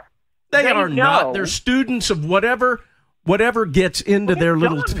 they are. They are not. They're students of whatever gets into their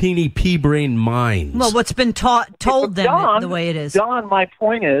little teeny pea-brain minds. Well, what's been told them the way it is. Don, my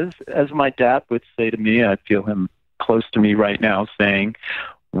point is, as my dad would say to me, I feel him close to me right now, saying,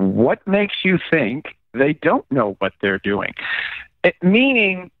 what makes you think they don't know what they're doing?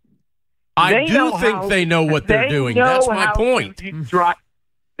 Meaning... I do think they know what they're doing. That's my point.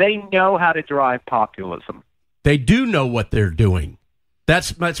 They know how to drive populism. They do know what they're doing.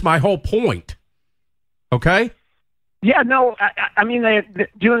 That's my whole point. Okay? Yeah, no, I mean, they're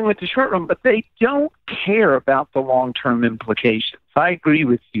dealing with the short run, but they don't care about the long-term implications. I agree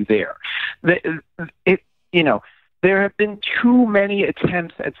with you there. There have been too many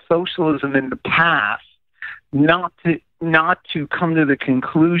attempts at socialism in the past not to come to the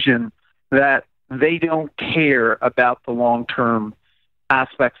conclusion that they don't care about the long-term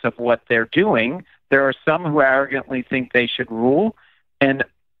aspects of what they're doing. There are some who arrogantly think they should rule, and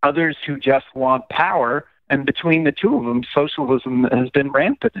others who just want power. And between the two of them, socialism has been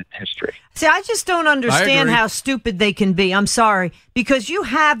rampant in history. See, I just don't understand how stupid they can be. I'm sorry. Because you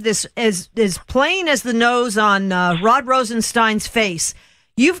have this as plain as the nose on Rod Rosenstein's face.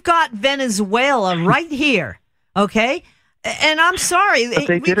 You've got Venezuela right here, okay? And I'm sorry. But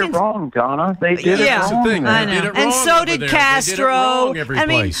they did it wrong, Donna. They did it wrong. That's the thing. I know. And so did Castro. I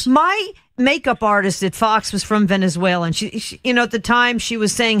mean, my makeup artist at Fox was from Venezuela, and she at the time she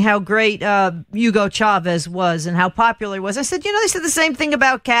was saying how great Hugo Chavez was and how popular he was. I said, they said the same thing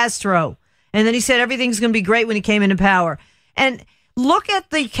about Castro, and then he said everything's going to be great when he came into power. And look at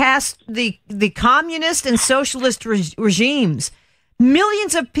the communist and socialist regimes.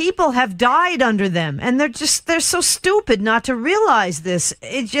 Millions of people have died under them, and they're so stupid not to realize this.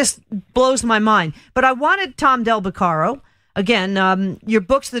 It just blows my mind. But I wanted Tom Del Beccaro. Again, your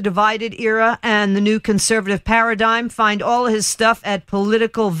books, The Divided Era and The New Conservative Paradigm. Find all of his stuff at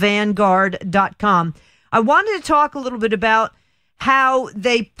politicalvanguard.com. I wanted to talk a little bit about how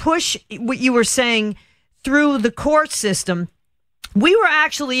they push what you were saying through the court system. We were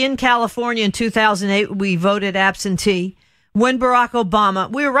actually in California in 2008. We voted absentee. when Barack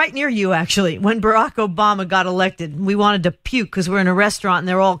Obama, we were right near you actually, when Barack Obama got elected. We wanted to puke because we're in a restaurant and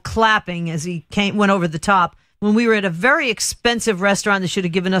they're all clapping as he went over the top. When we were at a very expensive restaurant that should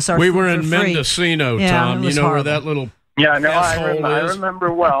have given us our food We were in for free. Mendocino, Yeah, Tom. You know horrible. where that little Yeah, no, I asshole is?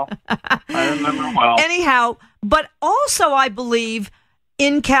 remember well. I remember well. Anyhow, but also I believe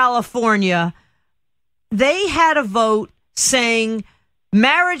in California, they had a vote saying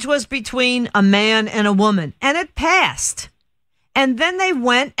marriage was between a man and a woman, and it passed. And then they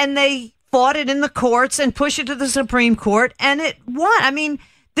went and they fought it in the courts and pushed it to the Supreme Court, and it won. I mean,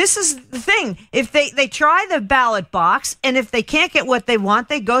 this is the thing. If they try the ballot box, and if they can't get what they want,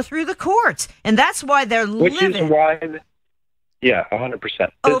 they go through the courts. And that's why they're Which livid. is why,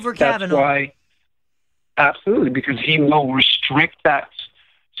 100%. Over Kavanaugh. That's why, absolutely, because he will restrict that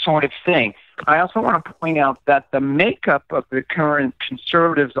sort of thing. I also want to point out that the makeup of the current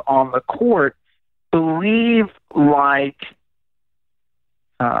conservatives on the court believe, like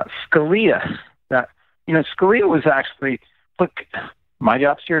Scalia, that, Scalia was actually, look, my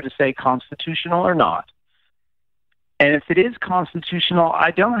job's here to say constitutional or not. And if it is constitutional,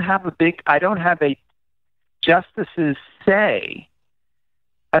 I don't have a justice's say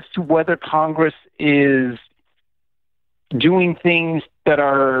as to whether Congress is doing things that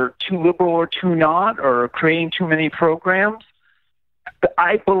are too liberal or too not, or creating too many programs.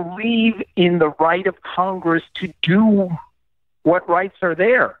 I believe in the right of Congress to do what rights are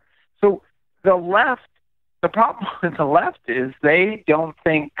there. So the problem with the left is they don't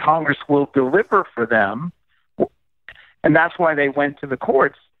think Congress will deliver for them, and that's why they went to the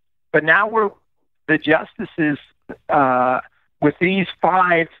courts. But now the justices, with these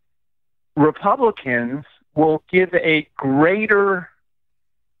 5 Republicans, will give a greater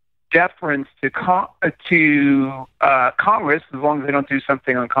deference to Congress as long as they don't do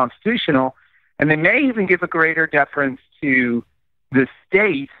something unconstitutional, and they may even give a greater deference to the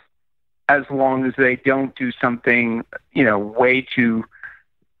states as long as they don't do something, way too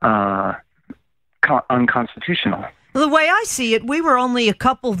unconstitutional. The way I see it, we were only a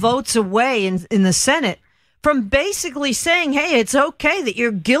couple votes away in the Senate from basically saying, hey, it's okay that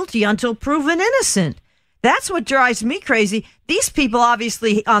you're guilty until proven innocent. That's what drives me crazy. These people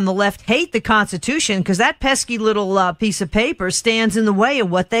obviously on the left hate the Constitution because that pesky little piece of paper stands in the way of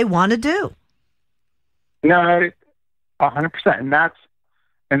what they want to do. No, 100%.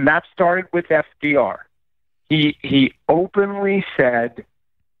 And that started with FDR. He openly said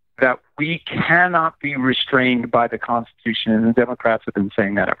that we cannot be restrained by the Constitution, and the Democrats have been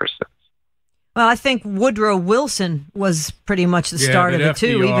saying that ever since. Well, I think Woodrow Wilson was pretty much the start of it,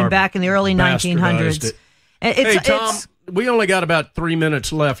 too, even back in the early 1900s. Hey, Tom, we only got about 3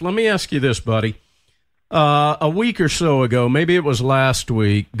 minutes left. Let me ask you this, buddy. A week or so ago, maybe it was last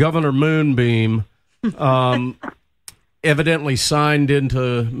week, Governor Moonbeam evidently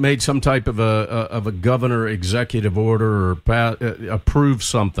made some type of a governor executive order or approved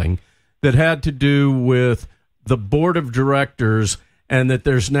something that had to do with the board of directors, and that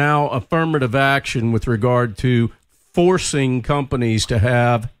there's now affirmative action with regard to forcing companies to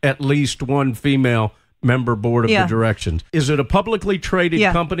have at least one female member board of the directions. Is it a publicly traded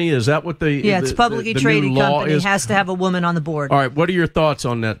company? Is that what it's a publicly traded company. It has to have a woman on the board. All right. What are your thoughts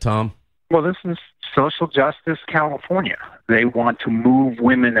on that, Tom? Well, this is social justice California. They want to move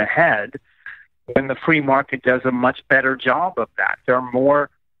women ahead when the free market does a much better job of that. There are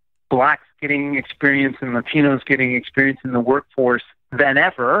more blacks getting experience and Latinos getting experience in the workforce than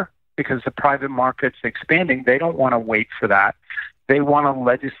ever because the private market's expanding. They don't want to wait for that. They want to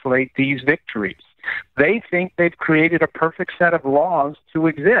legislate these victories. They think they've created a perfect set of laws to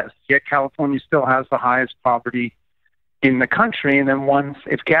exist, yet California still has the highest poverty in the country. And then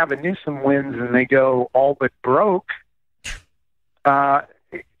if Gavin Newsom wins and they go all but broke, it'll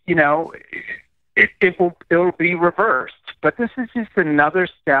be reversed. But this is just another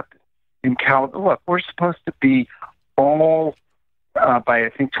step in California. Look, we're supposed to be all, by I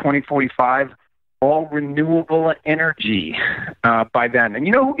think 2045, all renewable energy by then. And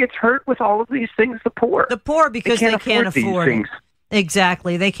you know who gets hurt with all of these things? The poor. The poor, because they can't afford it.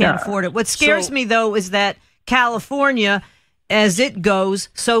 Exactly. They can't afford it. What scares me, though, is that California, as it goes,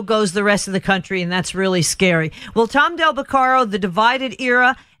 so goes the rest of the country, and that's really scary. Well, Tom Del Beccaro, The Divided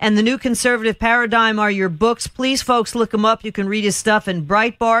Era and The New Conservative Paradigm are your books. Please, folks, look them up. You can read his stuff in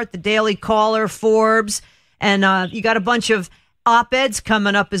Breitbart, The Daily Caller, Forbes, and you got a bunch of op-eds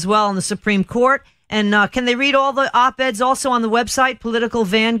coming up as well on the Supreme Court. And can they read all the op-eds also on the website,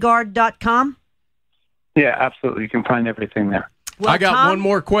 politicalvanguard.com? Yeah, absolutely. You can find everything there. Well, I got one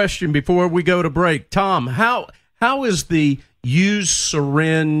more question before we go to break. Tom, how is the used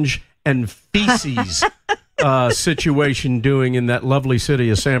syringe and feces situation doing in that lovely city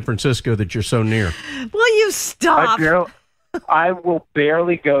of San Francisco that you're so near? Will you stop? I will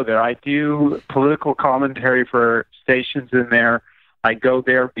barely go there. I do political commentary for stations in there. I go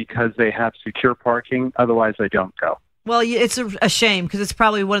there because they have secure parking. Otherwise, I don't go. Well, it's a shame because it's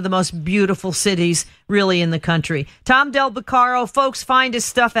probably one of the most beautiful cities really in the country. Tom Del Beccaro, folks, find his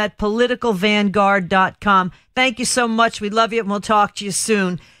stuff at politicalvanguard.com. Thank you so much. We love you, and we'll talk to you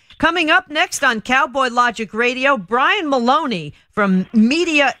soon. Coming up next on Cowboy Logic Radio, Brian Maloney from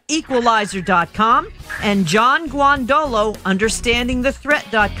MediaEqualizer.com and John Guandolo,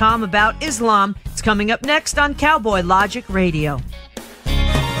 UnderstandingTheThreat.com about Islam. It's coming up next on Cowboy Logic Radio.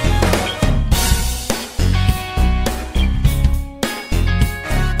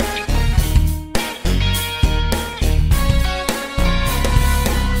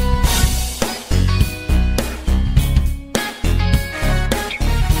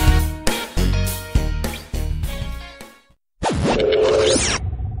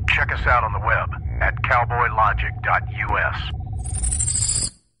 Check us out on the web at cowboylogic.us.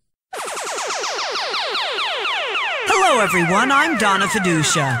 Hello, everyone. I'm Donna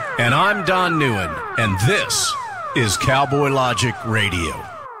Fiducia. And I'm Don Neuen, and this is Cowboy Logic Radio.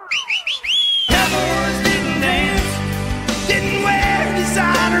 Cowboys didn't dance, didn't wear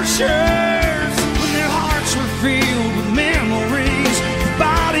designer shirts. When their hearts were filled with memories, their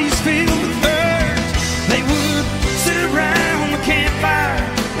bodies filled with hurt. They would sit around the campfire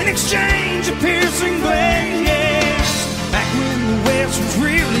and exchange a piercing glare. Yes, back when the West was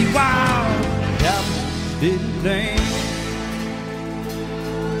really wild, cowboys didn't dance.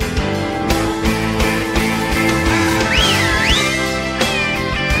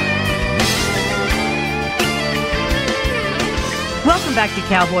 Welcome back to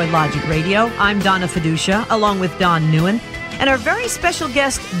Cowboy Logic Radio. I'm Donna Fiducia, along with Don Neuen. And our very special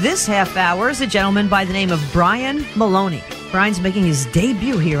guest this half hour is a gentleman by the name of Brian Maloney. Brian's making his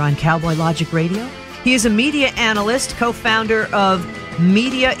debut here on Cowboy Logic Radio. He is a media analyst, co-founder of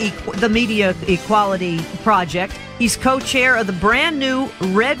the Media Equality Project. He's co-chair of the brand new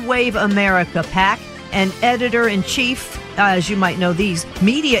Red Wave America PAC and editor-in-chief, as you might know these,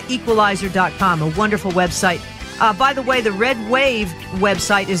 MediaEqualizer.com, a wonderful website. By the way, the Red Wave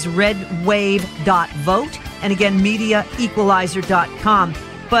website is redwave.vote, and again, MediaEqualizer.com.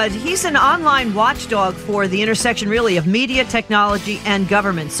 But he's an online watchdog for the intersection, really, of media, technology, and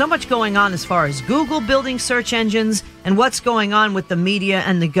government. So much going on as far as Google building search engines and what's going on with the media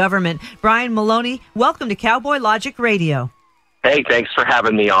and the government. Brian Maloney, welcome to Cowboy Logic Radio. Hey, thanks for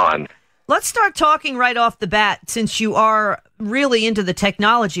having me on. Let's start talking right off the bat, since you are really into the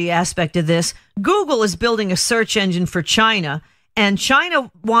technology aspect of this. Google is building a search engine for China, and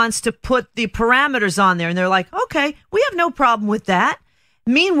China wants to put the parameters on there, and they're like, okay, we have no problem with that.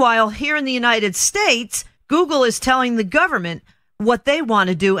 Meanwhile, here in the United States, Google is telling the government what they want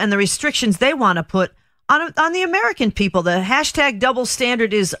to do and the restrictions they want to put on the American people. The hashtag double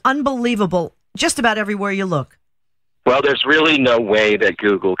standard is unbelievable just about everywhere you look. Well, there's really no way that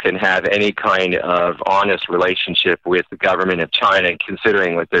Google can have any kind of honest relationship with the government of China,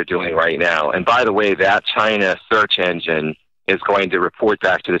 considering what they're doing right now. And by the way, that China search engine is going to report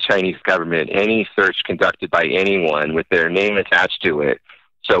back to the Chinese government any search conducted by anyone with their name attached to it.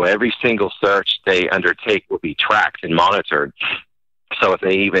 So every single search they undertake will be tracked and monitored. So if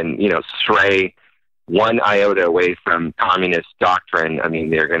they even, stray one iota away from communist doctrine, I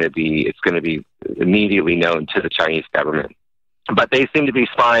mean, it's going to be immediately known to the Chinese government. But they seem to be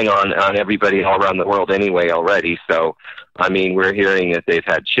spying on everybody all around the world anyway already. So, I mean, we're hearing that they've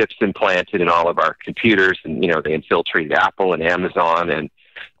had chips implanted in all of our computers, and, they infiltrated Apple and Amazon. And,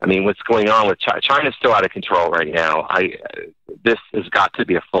 I mean, what's going on with China's still out of control right now. This has got to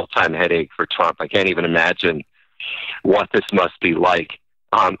be a full-time headache for Trump. I can't even imagine what this must be like.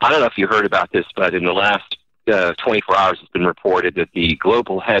 I don't know if you heard about this, but in the last 24 hours, it's been reported that the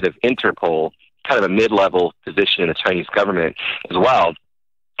global head of Interpol, kind of a mid-level position in the Chinese government as well,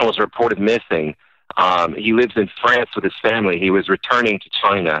 was reported missing. He lives in France with his family. He was returning to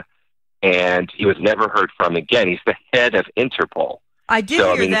China, and he was never heard from again. He's the head of Interpol. I did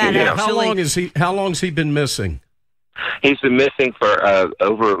hear that, actually. How long has he been missing? He's been missing for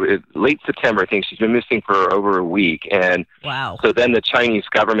over late September. I think she's been missing for over a week. And wow. So then the Chinese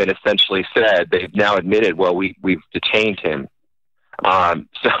government essentially said, they've now admitted, well, we've detained him. And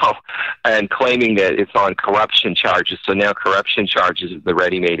claiming that it's on corruption charges. So now corruption charges is the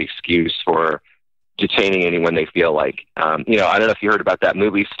ready-made excuse for detaining anyone they feel like. I don't know if you heard about that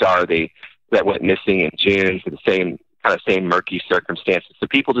movie star that went missing in June for the same murky circumstances. So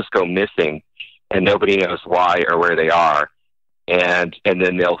people just go missing and nobody knows why or where they are. and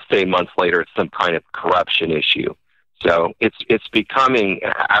then they'll say months later it's some kind of corruption issue. So it's becoming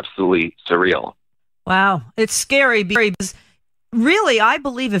absolutely surreal. Wow, it's scary because really, I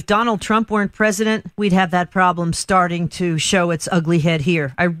believe if Donald Trump weren't president, we'd have that problem starting to show its ugly head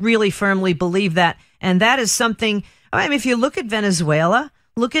here. I really firmly believe that. And that is something, I mean, if you look at Venezuela,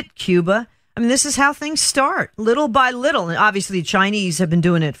 look at Cuba, I mean, this is how things start, little by little. And obviously, the Chinese have been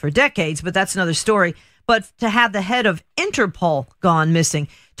doing it for decades, but that's another story. But to have the head of Interpol gone missing.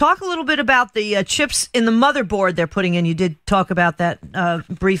 Talk a little bit about the chips in the motherboard they're putting in. You did talk about that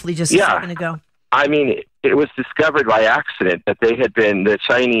briefly just a second ago. I mean, it was discovered by accident that the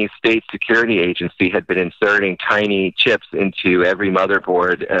Chinese State Security Agency had been inserting tiny chips into every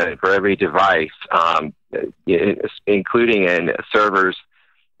motherboard for every device, including in servers,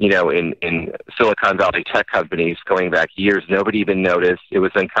 in Silicon Valley tech companies going back years. Nobody even noticed. It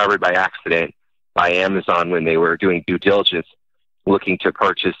was uncovered by accident by Amazon when they were doing due diligence, looking to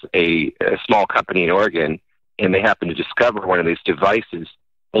purchase a small company in Oregon, and they happened to discover one of these devices,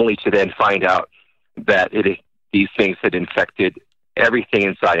 only to then find out that these things had infected everything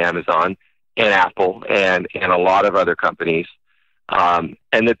inside Amazon and Apple and a lot of other companies, and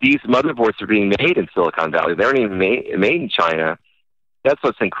that these motherboards are being made in Silicon Valley. They aren't even made in China. That's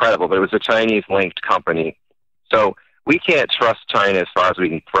what's incredible, but it was a Chinese-linked company. So we can't trust China as far as we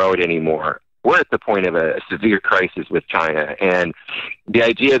can throw it anymore. We're at the point of a severe crisis with China, and the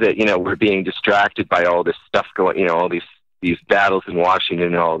idea that, we're being distracted by all this stuff going, all these battles in Washington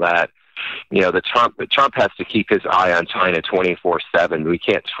and all that, Trump has to keep his eye on China 24/7. We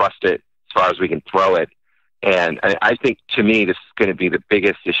can't trust it as far as we can throw it. And I think, to me, this is going to be the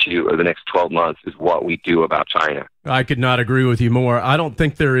biggest issue of the next 12 months is what we do about China. I could not agree with you more. I don't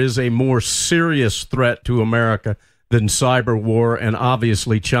think there is a more serious threat to America than cyber war, and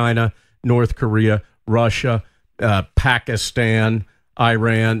obviously China, North Korea, Russia, Pakistan,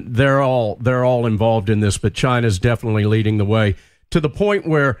 Iran, they're all involved in this, but China's definitely leading the way, to the point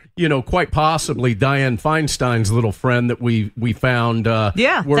where, quite possibly Dianne Feinstein's little friend that we found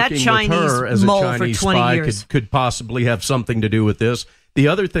working that Chinese with her as a mole Chinese for 20 spy years. could possibly have something to do with this. The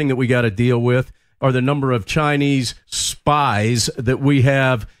other thing that we got to deal with are the number of Chinese spies that we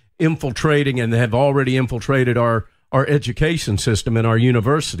have infiltrating and have already infiltrated our education system and our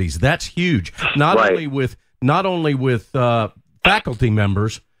universities. That's huge. Not only with faculty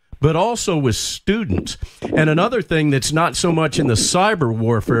members, but also with students. And another thing that's not so much in the cyber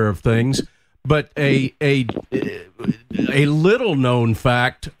warfare of things, but a little known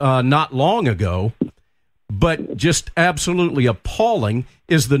fact not long ago, but just absolutely appalling,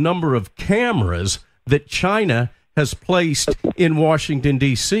 is the number of cameras that China has placed in Washington,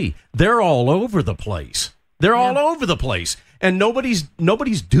 D.C. They're all over the place. All over the place, and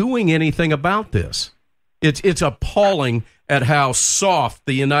nobody's doing anything about this. It's appalling at how soft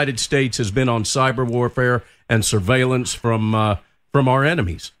the United States has been on cyber warfare and surveillance from our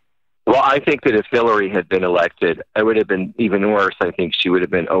enemies. Well, I think that if Hillary had been elected, it would have been even worse. I think she would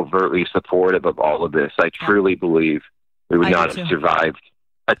have been overtly supportive of all of this. I truly believe we would not have survived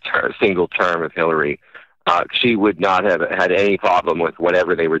a single term of Hillary. She would not have had any problem with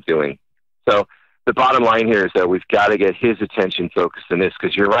whatever they were doing. So the bottom line here is that we've got to get his attention focused on this,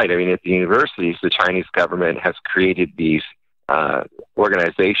 because you're right. I mean, at the universities, the Chinese government has created these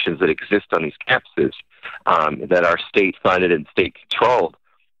organizations that exist on these campuses that are state-funded and state-controlled.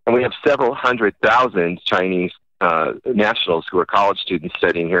 And we have several 100,000 Chinese nationals who are college students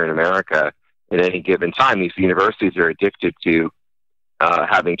studying here in America at any given time. These universities are addicted to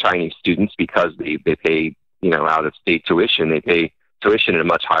having Chinese students because they pay, out-of-state tuition. They pay tuition at a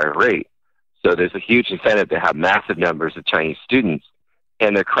much higher rate. So there's a huge incentive to have massive numbers of Chinese students,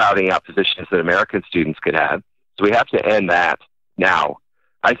 and they're crowding out positions that American students could have. So we have to end that now.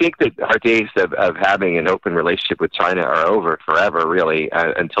 I think that our days of having an open relationship with China are over forever, really,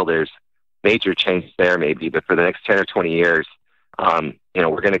 until there's major changes there, maybe. But for the next 10 or 20 years, we're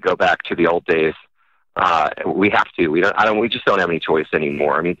going to go back to the old days. We have to. We just don't have any choice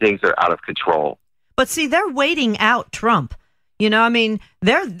anymore. I mean, things are out of control. But see, they're waiting out Trump. Their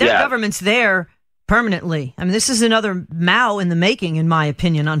government's there permanently. I mean, this is another Mao in the making, in my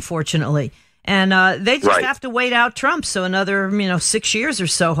opinion, unfortunately. And they just have to wait out Trump. So another, 6 years or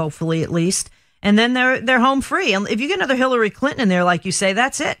so, hopefully at least. And then they're home free. And if you get another Hillary Clinton in there, like you say,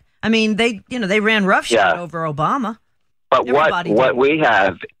 that's it. I mean, they ran roughshod over Obama. But what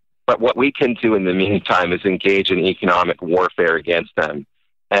we can do in the meantime is engage in economic warfare against them.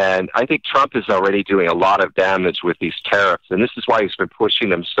 And I think Trump is already doing a lot of damage with these tariffs, and this is why he's been pushing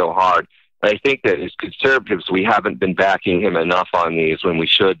them so hard. And I think that as conservatives, we haven't been backing him enough on these when we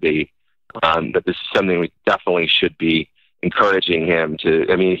should be. That this is something we definitely should be encouraging him to.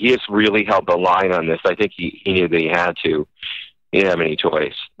 I mean, he has really held the line on this. I think he knew that he had to. He didn't have any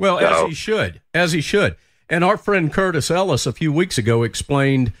choice. Well, so, as he should. And our friend Curtis Ellis a few weeks ago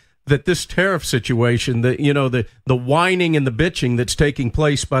explained that this tariff situation, that the whining and the bitching that's taking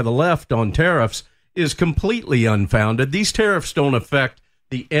place by the left on tariffs is completely unfounded. These tariffs don't affect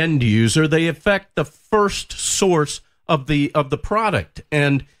the end user; they affect the first source of the product.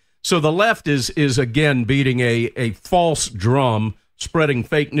 And so the left is again beating a false drum, spreading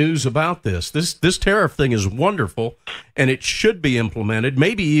fake news about this. This tariff thing is wonderful, and it should be implemented,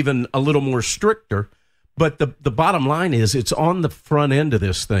 maybe even a little more stricter. But the bottom line is it's on the front end of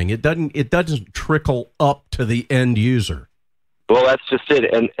this thing. It doesn't trickle up to the end user. Well, that's just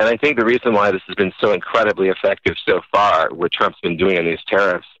it. And I think the reason why this has been so incredibly effective so far, what Trump's been doing on these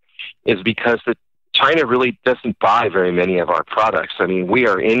tariffs, is because China really doesn't buy very many of our products. I mean, we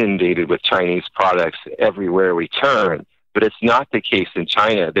are inundated with Chinese products everywhere we turn, but it's not the case in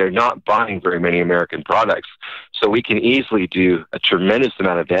China. They're not buying very many American products. So we can easily do a tremendous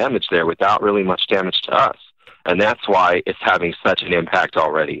amount of damage there without really much damage to us. And that's why it's having such an impact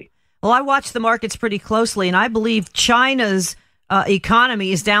already. Well, I watch the markets pretty closely, and I believe China's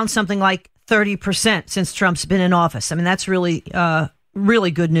economy is down something like 30% since Trump's been in office. I mean, that's really,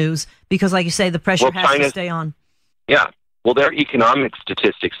 really good news because, like you say, the pressure has to stay on. Yeah. Well, their economic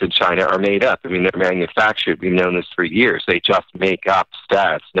statistics in China are made up. I mean, they're manufactured. We've known this for years. They just make up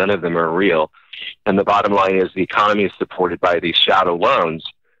stats. None of them are real. And the bottom line is the economy is supported by these shadow loans.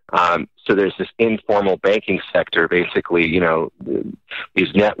 So there's this informal banking sector, basically,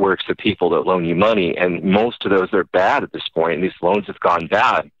 these networks of people that loan you money. And most of those are bad at this point. And these loans have gone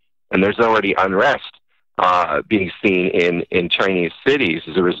bad. And there's already unrest being seen in Chinese cities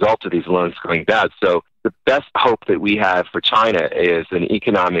as a result of these loans going bad. So the best hope that we have for China is an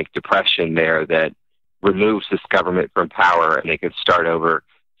economic depression there that removes this government from power and they can start over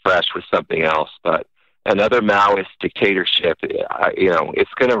fresh with something else. But another Maoist dictatorship,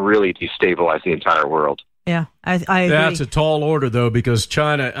 it's going to really destabilize the entire world. Yeah, I agree. That's a tall order, though, because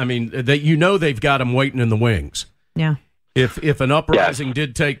China, I mean, they've got them waiting in the wings. Yeah. If an uprising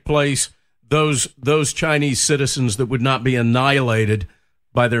did take place, those Chinese citizens that would not be annihilated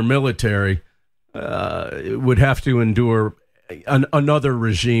by their military would have to endure another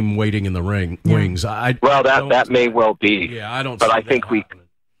regime waiting in the wings. That may well be. Yeah, I don't. But I think I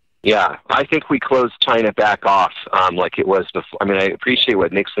think we closed China back off like it was before. I mean, I appreciate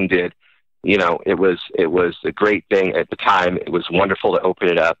what Nixon did. It was a great thing at the time. It was wonderful to open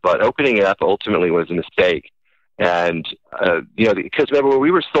it up, but opening it up ultimately was a mistake. And because remember, we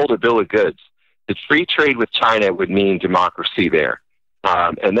were sold a bill of goods. The free trade with China would mean democracy there,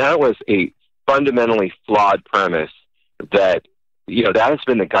 and that was a fundamentally flawed premise. That that has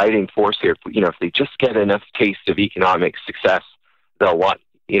been the guiding force here. If they just get enough taste of economic success, they'll want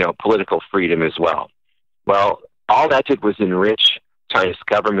political freedom as well. Well, all that did was enrich China's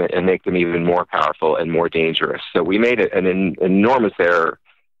government and make them even more powerful and more dangerous. So we made an enormous error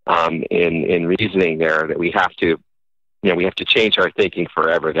in reasoning there that we have to change our thinking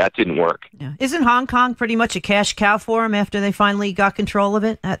forever. That didn't work. Yeah. Isn't Hong Kong pretty much a cash cow for them after they finally got control of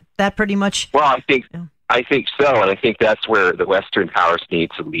it? That pretty much. Well, I think so, and I think that's where the Western powers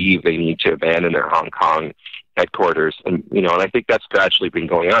need to leave. They need to abandon their Hong Kong headquarters, and I think that's gradually been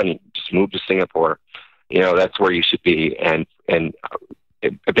going on. You just move to Singapore. That's where you should be, and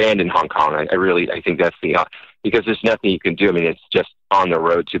abandon Hong Kong. I think that's because there's nothing you can do. I mean, it's just on the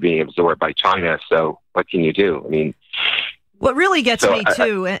road to being absorbed by China. So what can you do? I mean, what really gets me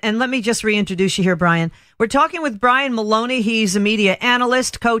too, and let me just reintroduce you here, Brian. We're talking with Brian Maloney. He's a media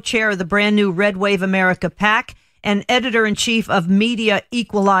analyst, co-chair of the brand new Red Wave America PAC, and editor-in-chief of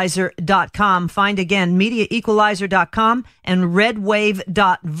MediaEqualizer.com. Find again, MediaEqualizer.com and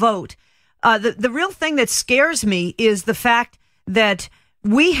redwave.vote. The real thing that scares me is the fact that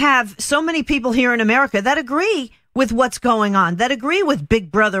we have so many people here in America that agree with what's going on, that agree with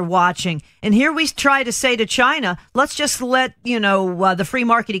Big Brother watching. And here we try to say to China, let's just let, the free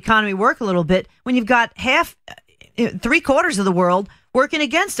market economy work a little bit when you've got three-quarters of the world working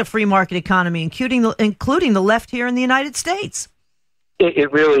against a free market economy, including the left here in the United States. It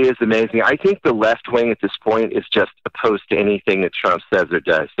really is amazing. I think the left wing at this point is just opposed to anything that Trump says or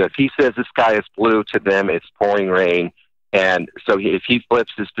does. So if he says the sky is blue, to them it's pouring rain. And so if he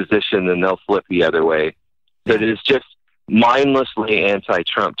flips his position, then they'll flip the other way. So it is just mindlessly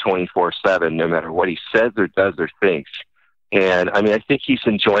anti-Trump 24/7, no matter what he says or does or thinks. And I mean, I think he's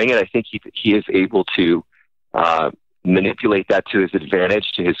enjoying it. I think he is able to manipulate that to his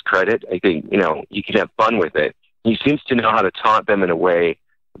advantage, to his credit. I think, he can have fun with it. He seems to know how to taunt them in a way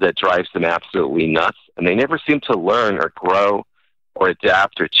that drives them absolutely nuts, and they never seem to learn or grow or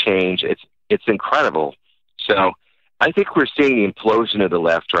adapt or change. It's incredible. So I think we're seeing the implosion of the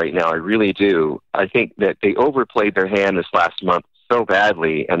left right now. I really do. I think that they overplayed their hand this last month so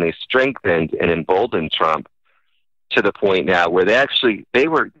badly, and they strengthened and emboldened Trump to the point now where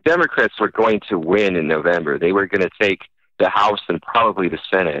Democrats were going to win in November. They were going to take the House and probably the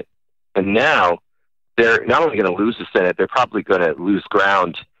Senate. And now they're not only going to lose the Senate, they're probably going to lose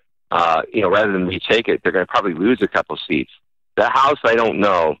ground. Rather than retake it, they're going to probably lose a couple seats. The House, I don't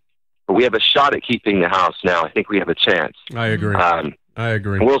know, but we have a shot at keeping the House now. I think we have a chance. I agree. I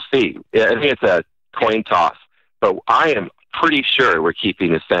agree. We'll see. I think it's a coin toss, but I am pretty sure we're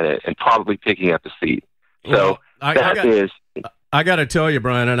keeping the Senate and probably picking up a seat. So I got to tell you,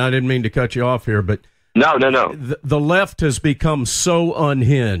 Brian, and I didn't mean to cut you off here, but no. The left has become so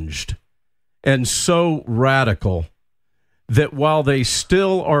unhinged and so radical that while they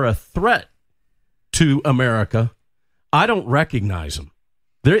still are a threat to America, I don't recognize them.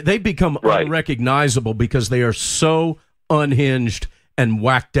 They become unrecognizable because they are so unhinged and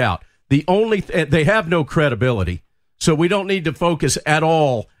whacked out. They have no credibility, so we don't need to focus at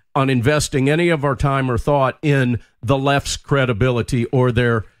all on investing any of our time or thought in the left's credibility or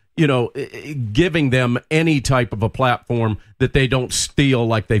their, giving them any type of a platform that they don't steal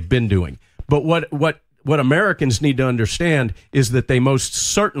like they've been doing. But what Americans need to understand is that they most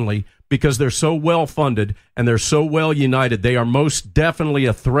certainly, because they're so well funded and they're so well united, they are most definitely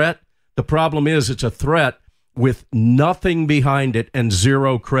a threat. The problem is it's a threat with nothing behind it and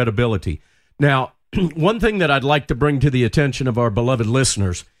zero credibility. Now, one thing that I'd like to bring to the attention of our beloved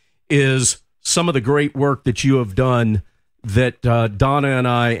listeners is some of the great work that you have done that Donna and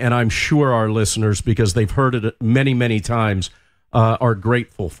I, and I'm sure our listeners, because they've heard it many, many times, are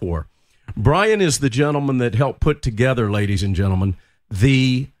grateful for. Brian is the gentleman that helped put together, ladies and gentlemen,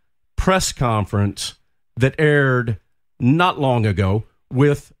 the press conference that aired not long ago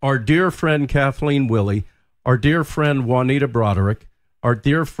with our dear friend Kathleen Willey, our dear friend Juanita Broderick, our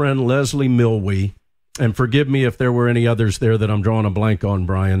dear friend Leslie Milwee, and forgive me if there were any others there that I'm drawing a blank on,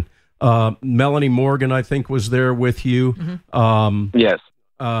 Brian. Melanie Morgan, I think, was there with you. Mm-hmm. Yes.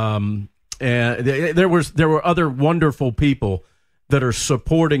 And there were other wonderful people that are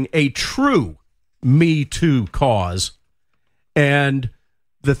supporting a true Me Too cause. And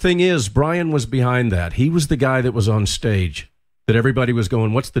the thing is, Brian was behind that. He was the guy that was on stage that everybody was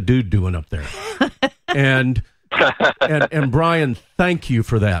going, what's the dude doing up there? and Brian, thank you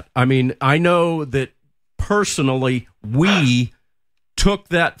for that. I mean, I know that personally we took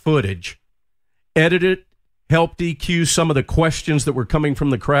that footage, edited it, helped EQ some of the questions that were coming from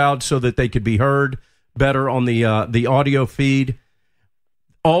the crowd so that they could be heard better on the audio feed.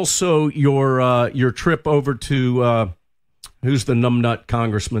 Also, your trip over to who's the numbnut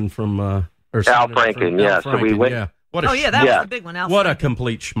congressman from Al Franken? Yeah, so we went. Yeah. That was the big one. What a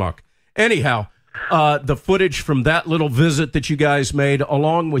complete schmuck. Anyhow, the footage from that little visit that you guys made,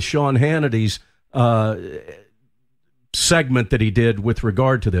 along with Sean Hannity's segment that he did with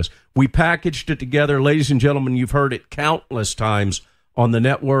regard to this, we packaged it together. Ladies and gentlemen, you've heard it countless times on the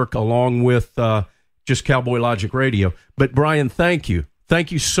network, along with just Cowboy Logic Radio. But Brian, thank you.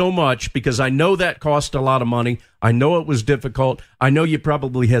 Thank you so much, because I know that cost a lot of money. I know it was difficult. I know you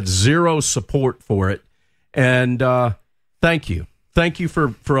probably had zero support for it. And thank you. Thank you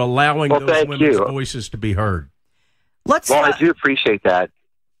for allowing those women's voices to be heard. I do appreciate that.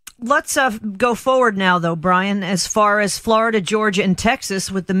 Let's go forward now, though, Brian, as far as Florida, Georgia, and Texas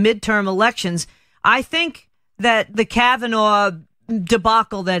with the midterm elections. I think that the Kavanaugh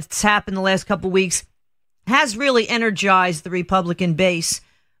debacle that's happened the last couple of weeks has really energized the Republican base.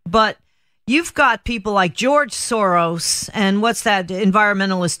 But you've got people like George Soros and what's that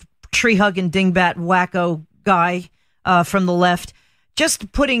environmentalist tree-hugging dingbat wacko guy from the left,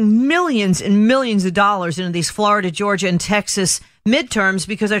 just putting millions and millions of dollars into these Florida, Georgia, and Texas midterms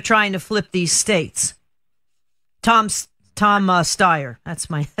because they're trying to flip these states. Tom Steyer. That's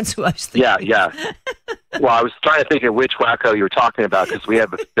who I was thinking. Yeah. Well, I was trying to think of which wacko you were talking about, because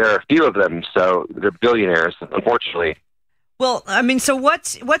there are a few of them, so they're billionaires, unfortunately. Well, I mean, so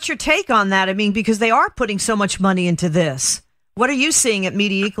what's your take on that? I mean, because they are putting so much money into this. What are you seeing at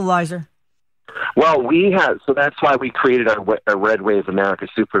Media Equalizer? Well, so that's why we created our Red Wave America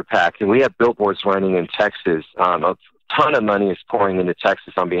Super PAC, and we have billboards running in Texas. A ton of money is pouring into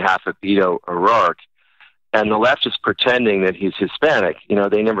Texas on behalf of Beto O'Rourke, and the left is pretending that he's Hispanic.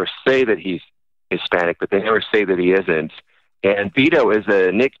 They never say that he's Hispanic, but they never say that he isn't. And Beto is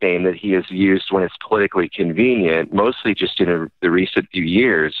a nickname that he has used when it's politically convenient, mostly just in the recent few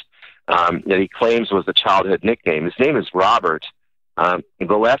years, that he claims was a childhood nickname. His name is Robert,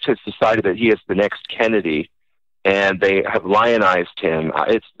 The left has decided that he is the next Kennedy, and they have lionized him.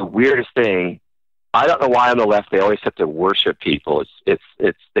 It's the weirdest thing. I don't know why on the left they always have to worship people. It's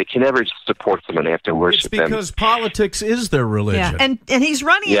they can never support someone; they have to worship them. It's because politics is their religion. Yeah, and he's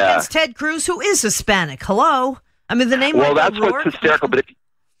running against Ted Cruz, who is Hispanic. Hello, I mean the name. Well, like that's what's hysterical. But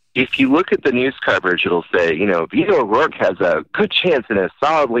if you look at the news coverage, it'll say, Beto O'Rourke has a good chance in a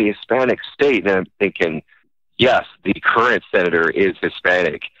solidly Hispanic state, and I'm thinking, yes, the current senator is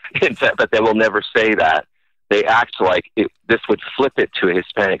Hispanic, but they will never say that. They act like this would flip it to a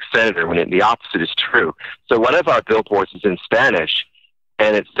Hispanic senator when the opposite is true. So one of our billboards is in Spanish,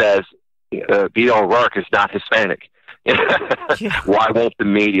 and it says, Beto O'Rourke is not Hispanic. Why won't the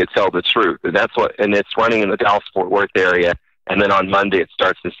media tell the truth? And it's running in the Dallas-Fort Worth area, and then on Monday it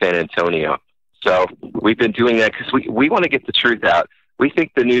starts in San Antonio. So we've been doing that because we want to get the truth out. We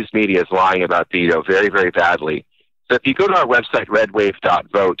think the news media is lying about Beto very, very badly. So if you go to our website,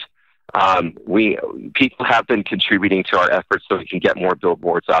 redwave.vote, people have been contributing to our efforts so we can get more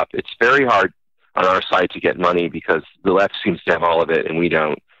billboards up. It's very hard on our side to get money because the left seems to have all of it and we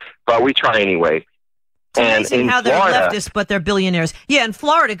don't. But we try anyway. It's amazing how they're leftists, but they're billionaires. Yeah, in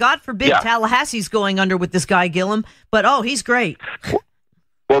Florida, God forbid Tallahassee's going under with this guy Gillum, but he's great.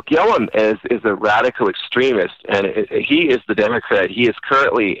 Well, Gillum is a radical extremist, and he is the Democrat. He is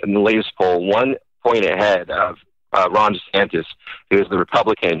currently, in the latest poll, 1 point ahead of Ron DeSantis, who is the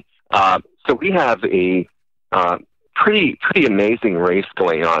Republican. So we have a pretty amazing race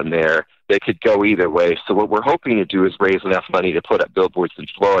going on there that could go either way. So what we're hoping to do is raise enough money to put up billboards in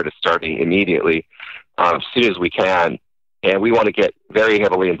Florida starting immediately, as soon as we can. And we want to get very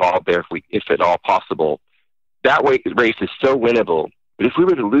heavily involved there if at all possible. That race is so winnable. But if we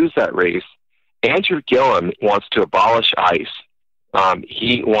were to lose that race, Andrew Gillum wants to abolish ICE.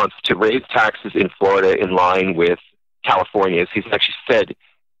 He wants to raise taxes in Florida in line with California's. He's actually said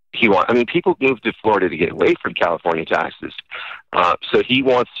people move to Florida to get away from California taxes. So he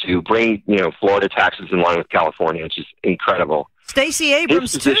wants to bring, Florida taxes in line with California, which is incredible. Stacey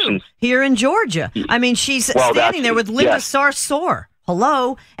Abrams, too, here in Georgia. I mean, she's standing there with Linda Sarsour.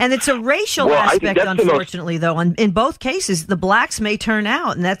 Hello. And it's a racial aspect, unfortunately, though. In both cases, the blacks may turn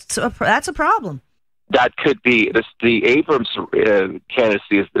out, and that's a problem. That could be. The Abrams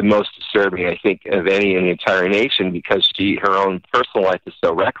candidacy is the most disturbing, I think, of any in the entire nation because her own personal life is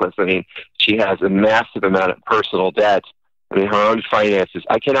so reckless. I mean, she has a massive amount of personal debt. I mean, her own finances.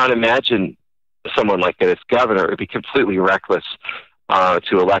 I cannot imagine someone like that as governor. It would be completely reckless to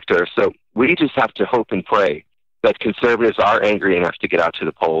elect her. So we just have to hope and pray that conservatives are angry enough to get out to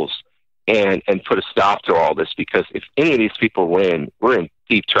the polls and put a stop to all this, because if any of these people win, we're in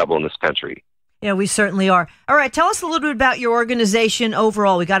deep trouble in this country. Yeah, we certainly are. All right, tell us a little bit about your organization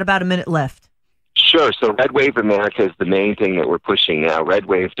overall. We got about a minute left. Sure. So Red Wave America is the main thing that we're pushing now,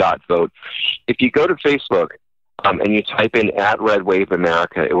 redwave.vote. If you go to Facebook and you type in @Red Wave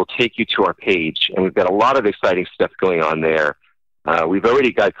America, it will take you to our page, and we've got a lot of exciting stuff going on there. We've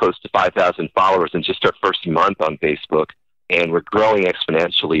already got close to 5,000 followers in just our first month on Facebook, and we're growing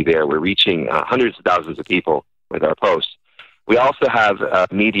exponentially there. We're reaching hundreds of thousands of people with our posts. We also have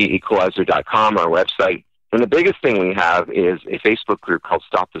MediaEqualizer.com, our website. And the biggest thing we have is a Facebook group called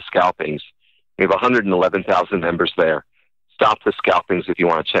Stop the Scalpings. We have 111,000 members there. Stop the Scalpings if you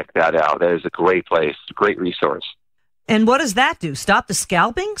want to check that out. That is a great place, a great resource. And what does that do? Stop the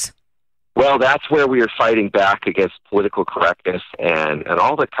Scalpings? Well, that's where we are fighting back against political correctness and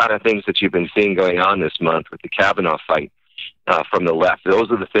all the kind of things that you've been seeing going on this month with the Kavanaugh fight from the left. Those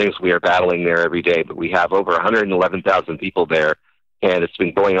are the things we are battling there every day, but we have over 111,000 people there, and it's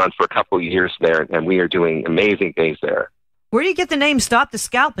been going on for a couple of years there, and we are doing amazing things there. Where do you get the name Stop the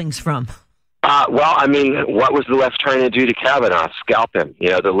Scalpings from? Well, I mean, what was the left trying to do to Kavanaugh? Scalp him.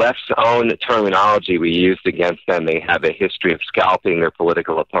 The left's own terminology we used against them. They have a history of scalping their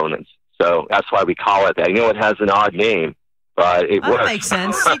political opponents. So that's why we call it that. I know it has an odd name, but it works. That makes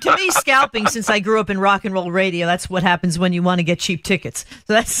sense. See, to me, scalping, since I grew up in rock and roll radio, that's what happens when you want to get cheap tickets.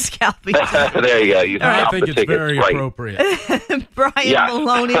 So that's scalping. There you go. I think it's very appropriate. Brian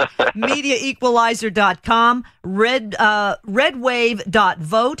Maloney, MediaEqualizer.com,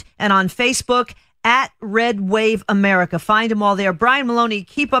 redwave.vote, and on Facebook, @Red Wave America. Find them all there. Brian Maloney,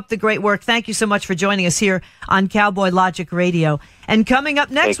 keep up the great work. Thank you so much for joining us here on Cowboy Logic Radio. And coming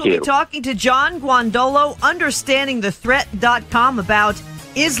up next, we'll be talking to John Guandolo, UnderstandingTheThreat.com, about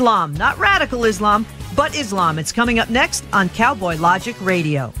Islam. Not radical Islam, but Islam. It's coming up next on Cowboy Logic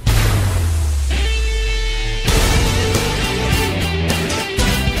Radio.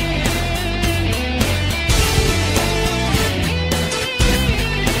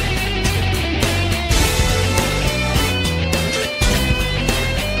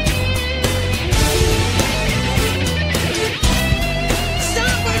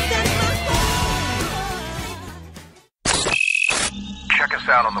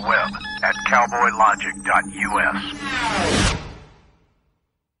 out on the web at cowboylogic.us.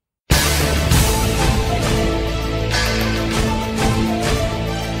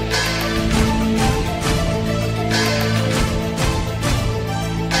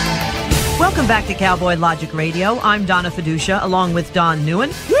 Welcome back to Cowboy Logic Radio. I'm Donna Fiducia, along with Don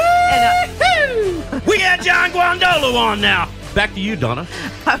NEUEN. We got John Guandolo on now. Back to you, Donna.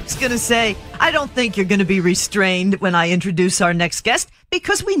 I was going to say, I don't think you're going to be restrained when I introduce our next guest,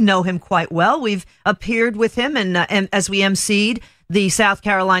 because we know him quite well. We've appeared with him and as we emceed the South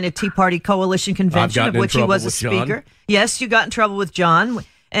Carolina Tea Party Coalition Convention, of which he was a speaker. John. Yes, you got in trouble with John,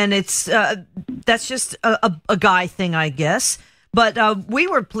 and it's that's just a guy thing, I guess. But we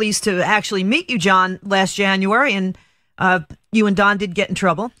were pleased to actually meet you, John, last January, and you and Don did get in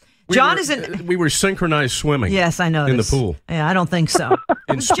trouble. We were synchronized swimming. Yes, I know. In the pool. Yeah, I don't think so.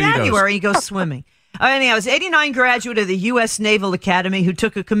 In Speedos. January, he goes swimming. Anyhow, I was 89 graduate of the U.S. Naval Academy who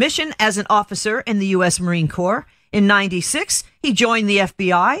took a commission as an officer in the U.S. Marine Corps. In 96, he joined the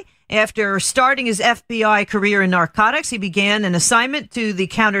FBI. After starting his FBI career in narcotics, he began an assignment to the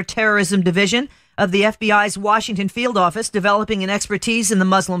Counterterrorism Division of the FBI's Washington field office, developing an expertise in the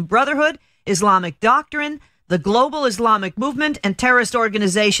Muslim Brotherhood, Islamic Doctrine, the global Islamic movement, and terrorist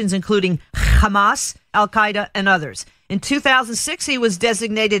organizations including Hamas, Al-Qaeda, and others. In 2006, he was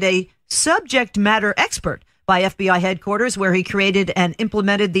designated a subject matter expert by FBI headquarters, where he created and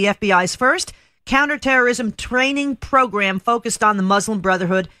implemented the FBI's first counterterrorism training program focused on the Muslim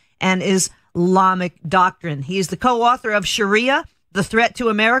Brotherhood and Islamic Doctrine. He is the co-author of Shariah The Threat to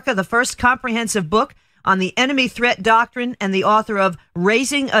America, the first comprehensive book on the enemy threat doctrine, and the author of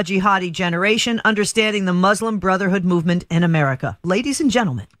Raising a Jihadi Generation, Understanding the Muslim Brotherhood Movement in America. Ladies and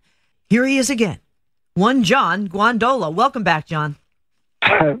gentlemen, here he is again. One John Guandolo. Welcome back, John.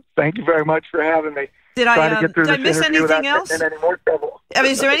 Thank you very much for having me. Did I miss anything else? Any more trouble. I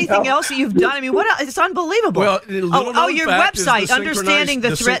mean, is there anything else that you've done? I mean, what else? It's unbelievable. Well, your website,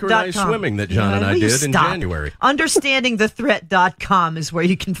 understandingthethreat.com. Swimming that John and I did in January. Understandingthethreat.com is where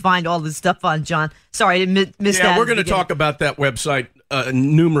you can find all this stuff on, John. Sorry, I didn't miss that. Yeah, we're going to talk about that website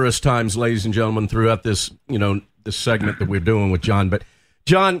numerous times, ladies and gentlemen, throughout this, this segment that we're doing with John. But,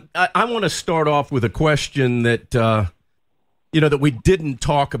 John, I want to start off with a question that, that we didn't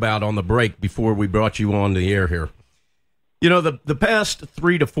talk about on the break before we brought you on the air here. The past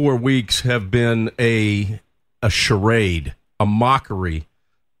 3 to 4 weeks have been a charade, a mockery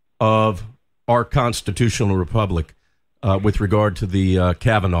of our constitutional republic with regard to the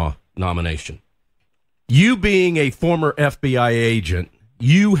Kavanaugh nomination. You being a former FBI agent,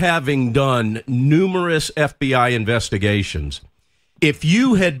 you having done numerous FBI investigations, if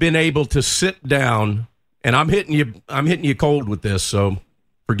you had been able to sit down, and I'm hitting you cold with this, so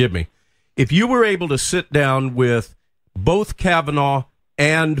forgive me. If you were able to sit down with both Kavanaugh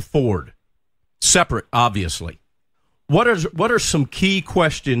and Ford, separate, obviously, what are some key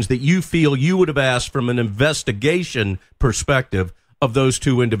questions that you feel you would have asked from an investigation perspective of those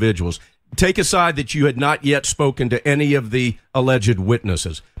two individuals? Take aside that you had not yet spoken to any of the alleged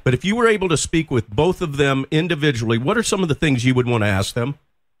witnesses, but if you were able to speak with both of them individually, what are some of the things you would want to ask them?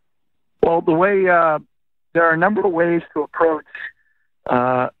 Well, the way there are a number of ways to approach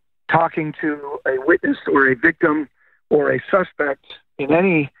talking to a witness or a victim or a suspect in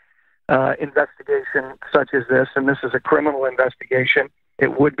any investigation such as this, and this is a criminal investigation.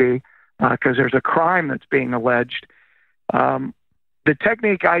 It would be because there's a crime that's being alleged. The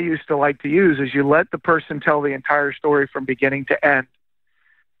technique I used to like to use is you let the person tell the entire story from beginning to end,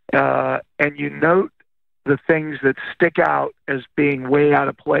 and you note the things that stick out as being way out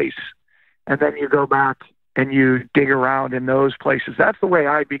of place, and then you go back and you dig around in those places. That's the way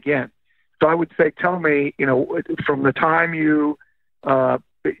I begin. So I would say, tell me, from the time you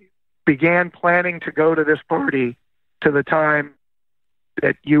began planning to go to this party to the time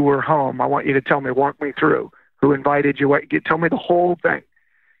that you were home, I want you to walk me through who invited you, tell me the whole thing.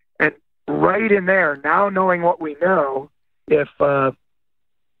 And right in there, now knowing what we know, if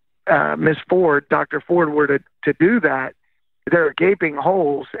Ms. Ford, Dr. Ford, were to do that, there are gaping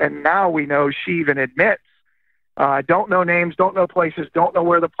holes, and now we know she even admits, don't know names, don't know places, don't know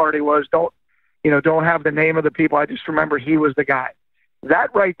where the party was, don't have the name of the people. I just remember he was the guy.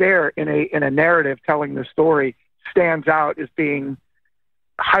 That right there in a narrative telling the story stands out as being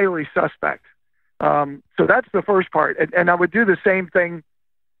highly suspect. So that's the first part. And I would do the same thing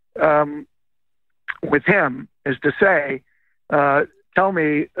with him, is to say, tell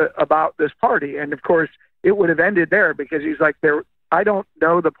me about this party. And of course, it would have ended there, because he's like, I don't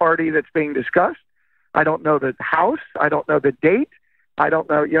know the party that's being discussed. I don't know the house. I don't know the date. I don't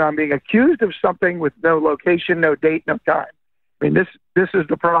know, I'm being accused of something with no location, no date, no time. I mean, this is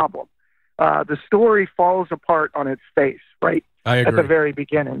the problem. The story falls apart on its face, right? I agree. At the very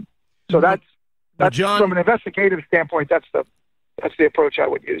beginning. So that's John, from an investigative standpoint, that's the approach I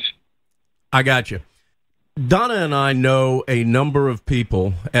would use. I got you. Donna and I know a number of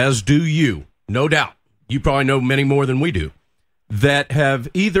people, as do you, no doubt. You probably know many more than we do, that have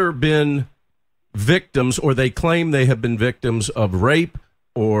either been victims or they claim they have been victims of rape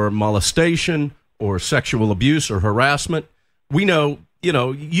or molestation or sexual abuse or harassment. We know, you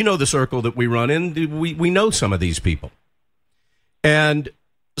know the circle that we run in. We know some of these people. And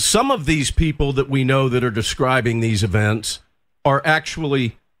some of these people that we know that are describing these events are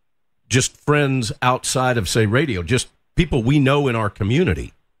actually just friends outside of, say, radio, just people we know in our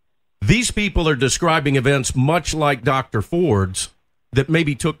community. These people are describing events much like Dr. Ford's that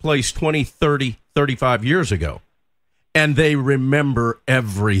maybe took place 20, 30, 35 years ago. And they remember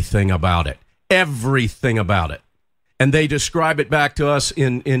everything about it. Everything about it. And they describe it back to us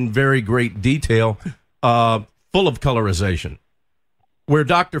in very great detail, full of colorization. Where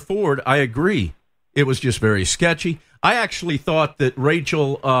Dr. Ford, I agree, it was just very sketchy. I actually thought that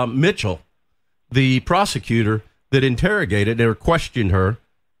Rachel Mitchell, the prosecutor that interrogated or questioned her,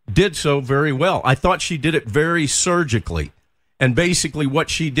 did so very well. I thought she did it very surgically. And basically what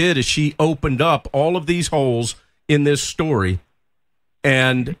she did is she opened up all of these holes in this story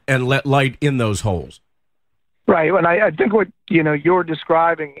and let light in those holes. Right. And I think what you're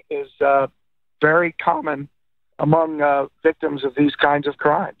describing is very common among victims of these kinds of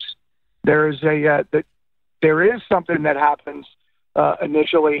crimes. There is something that happens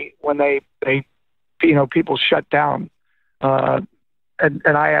initially when they people shut down, and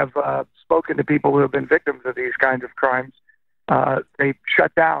I have spoken to people who have been victims of these kinds of crimes. They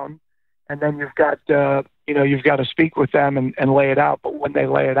shut down, and then you've got to speak with them and lay it out. But when they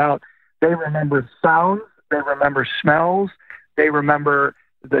lay it out, they remember sounds, they remember smells, they remember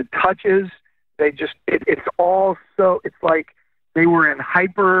the touches. It's all so, it's like they were in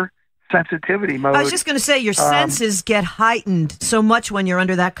hyper sensitivity mode. I was just going to say, your senses get heightened so much when you're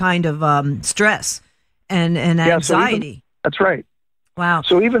under that kind of stress and anxiety. That's right. Wow.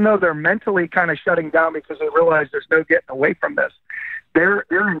 So even though they're mentally kind of shutting down because they realize there's no getting away from this, their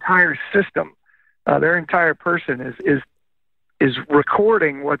entire system, their entire person is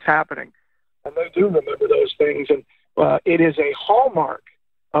recording what's happening, and they do remember those things. And it is a hallmark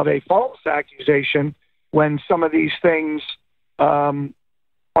of a false accusation when some of these things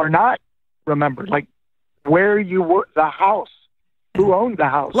are not remembered, like where you were, the house, who owned the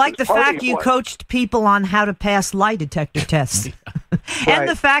house. Like the fact you coached people on how to pass lie detector tests. And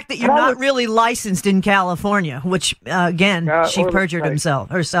the fact that you're not really licensed in California, which, again, she perjured herself.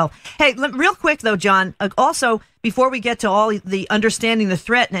 Hey, real quick, though, John, also, before we get to all the understanding the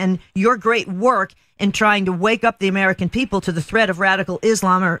threat and your great work in trying to wake up the American people to the threat of radical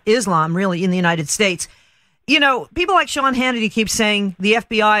Islam, or Islam, really, in the United States, people like Sean Hannity keep saying the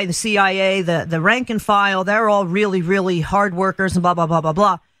FBI, the CIA, the rank and file, they're all really, really hard workers and blah, blah, blah, blah,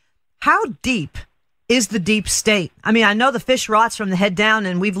 blah. How deep is the deep state? I mean, I know the fish rots from the head down,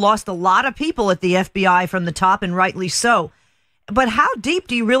 and we've lost a lot of people at the FBI from the top, and rightly so. But how deep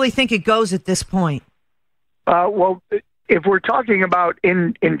do you really think it goes at this point? Well, if we're talking about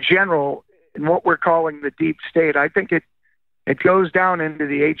in general, in what we're calling the deep state, I think it goes down into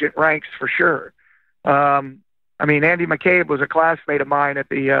the agent ranks for sure. I mean, Andy McCabe was a classmate of mine at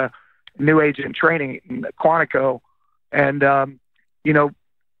the new agent training in Quantico, and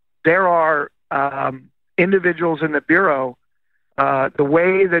there are individuals in the Bureau, the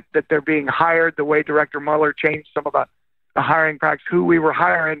way that they're being hired, the way Director Mueller changed some of the hiring practice, who we were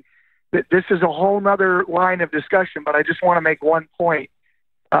hiring. This is a whole nother line of discussion, but I just want to make one point.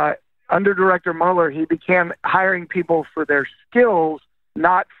 Under Director Mueller, he began hiring people for their skills,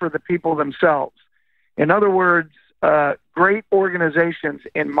 not for the people themselves. In other words, great organizations,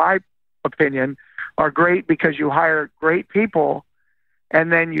 in my opinion, are great because you hire great people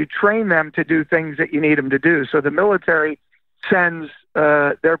and then you train them to do things that you need them to do. So the military sends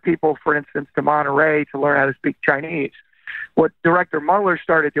their people, for instance, to Monterey to learn how to speak Chinese. What Director Mueller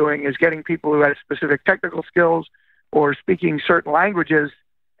started doing is getting people who had specific technical skills or speaking certain languages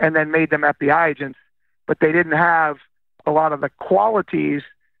and then made them FBI agents, but they didn't have a lot of the qualities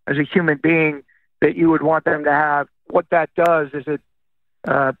as a human being that you would want them to have. What that does is it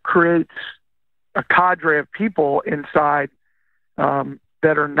creates a cadre of people inside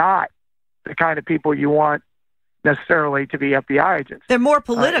that are not the kind of people you want necessarily to be FBI agents. They're more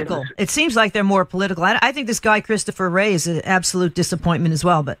political. It seems like they're more political. I think this guy, Christopher Wray, is an absolute disappointment as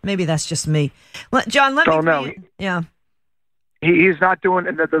well, but maybe that's just me. John, let me... No. Yeah. He's not doing...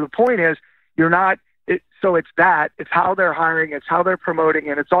 The point is, you're not... so it's that. It's how they're hiring. It's how they're promoting.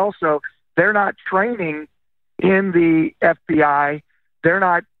 And it's also they're not training in the FBI. They're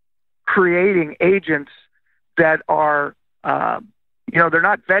not creating agents that are, they're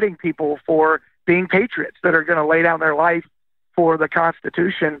not vetting people for being patriots that are going to lay down their life for the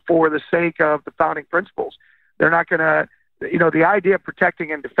Constitution for the sake of the founding principles. They're not going to, the idea of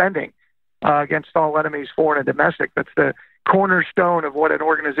protecting and defending against all enemies, foreign and domestic, that's the cornerstone of what an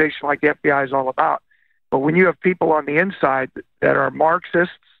organization like the FBI is all about. But when you have people on the inside that are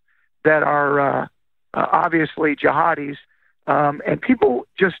Marxists, that are obviously jihadis, and people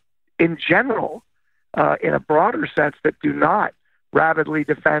just in general, in a broader sense, that do not rabidly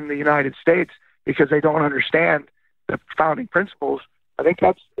defend the United States because they don't understand the founding principles, I think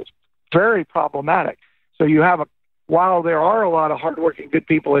it's very problematic. So you have while there are a lot of hardworking, good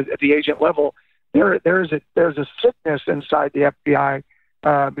people at the agent level, there's a sickness inside the FBI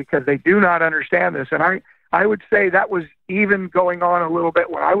because they do not understand this. And I would say that was even going on a little bit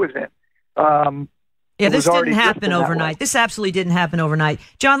when I was in. This didn't happen overnight. This absolutely didn't happen overnight.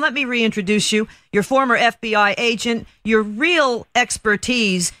 John, let me reintroduce you. You're former FBI agent. Your real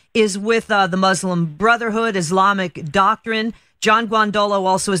expertise is with the Muslim Brotherhood, Islamic Doctrine. John Guandolo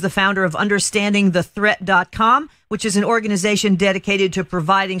also is the founder of UnderstandingTheThreat.com, which is an organization dedicated to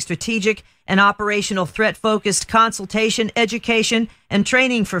providing strategic and operational threat-focused consultation, education, and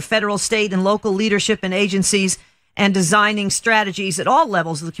training for federal, state, and local leadership and agencies, and designing strategies at all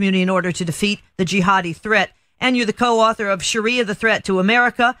levels of the community in order to defeat the jihadi threat. And you're the co-author of Shariah The Threat to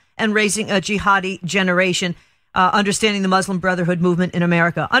America and Raising a Jihadi Generation, Understanding the Muslim Brotherhood Movement in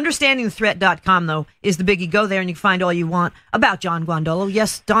America. UnderstandingTheThreat.com, though, is the biggie. Go there and you can find all you want about John Guandolo.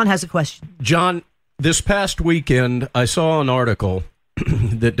 Yes, Don has a question. John, this past weekend, I saw an article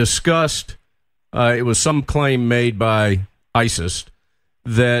that discussed, it was some claim made by ISIS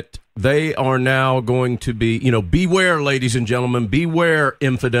that they are now going to be, beware, ladies and gentlemen, beware,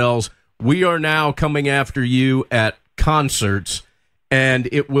 infidels. We are now coming after you at concerts, and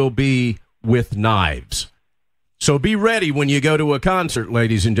it will be with knives. So be ready when you go to a concert,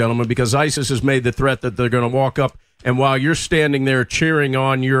 ladies and gentlemen, because ISIS has made the threat that they're going to walk up, and while you're standing there cheering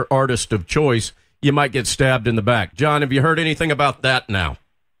on your artist of choice, you might get stabbed in the back. John, have you heard anything about that now?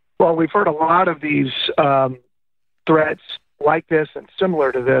 Well, we've heard a lot of these threats like this and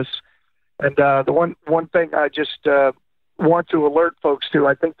similar to this. And the one thing I just want to alert folks to,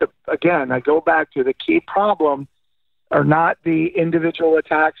 I think that, again, I go back to the key problem are not the individual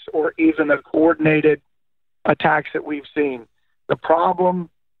attacks or even the coordinated attacks that we've seen. The problem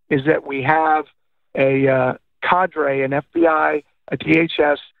is that we have a cadre, an FBI, a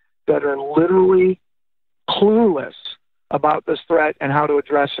DHS, that are literally clueless about this threat and how to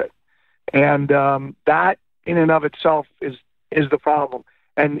address it. And that in and of itself is the problem.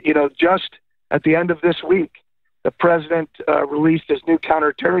 And, just at the end of this week, the president released his new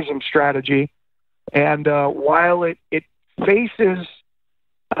counterterrorism strategy. And while it faces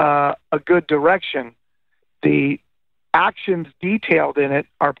a good direction, the actions detailed in it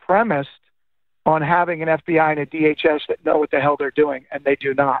are premised on having an FBI and a DHS that know what the hell they're doing, and they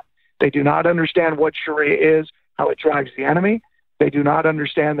do not. They do not understand what Sharia is, how it drives the enemy. They do not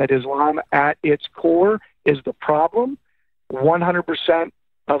understand that Islam at its core is the problem. 100%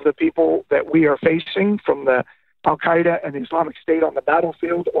 of the people that we are facing from the Al-Qaeda and the Islamic State on the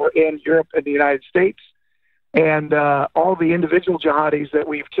battlefield or in Europe and the United States, and all the individual jihadis that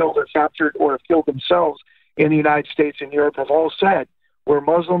we've killed or captured or have killed themselves in the United States and Europe have all said, we're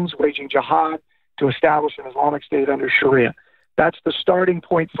Muslims waging jihad to establish an Islamic State under Sharia. That's the starting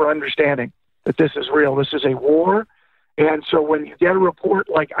point for understanding that this is real. This is a war. And so when you get a report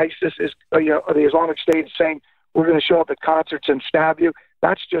like ISIS is, the Islamic State is saying, we're going to show up at concerts and stab you,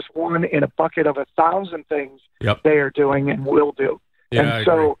 that's just one in a bucket of 1,000 things they are doing and will do. Yeah, and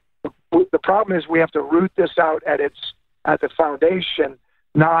so the problem is we have to root this out at the foundation,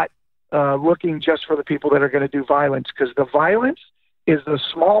 not looking just for the people that are going to do violence, because the violence is the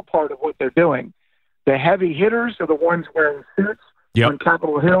small part of what they're doing. The heavy hitters are the ones wearing suits on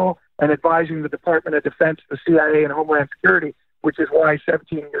Capitol Hill and advising the Department of Defense, the CIA, and Homeland Security, which is why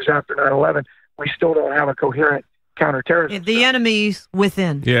 17 years after 9/11, we still don't have a coherent counterterrorism. The enemy's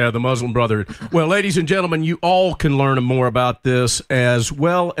within. Yeah, the Muslim Brotherhood. Well, ladies and gentlemen, you all can learn more about this, as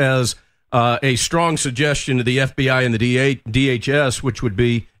well as a strong suggestion to the FBI and the DHS, which would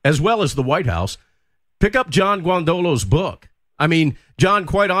be, as well as the White House, pick up John Guandolo's book. I mean, John,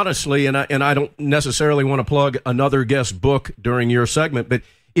 quite honestly, and I don't necessarily want to plug another guest book during your segment, but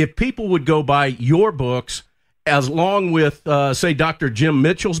if people would go buy your books, as long with, say, Dr. Jim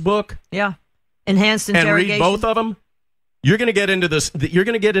Mitchell's book, Enhanced Interrogation, and read both of them, You're going to get into this. You're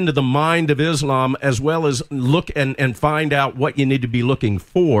going to get into the mind of Islam, as well as look and find out what you need to be looking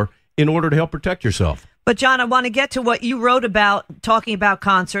for in order to help protect yourself. But John, I want to get to what you wrote about, talking about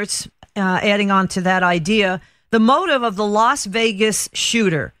concerts, adding on to that idea. The motive of the Las Vegas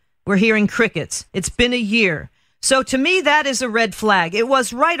shooter. We're hearing crickets. It's been a year. So to me, that is a red flag. It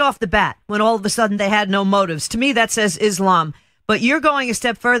was right off the bat when all of a sudden they had no motives. To me, that says Islam. But you're going a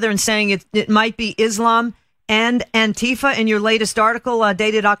step further and saying it might be Islam and Antifa in your latest article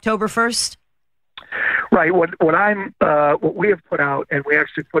dated October 1st? Right. What we have put out, and we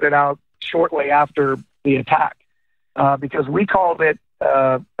actually put it out shortly after the attack, because we called it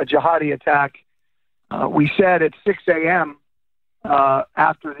a jihadi attack. We said at 6 a.m.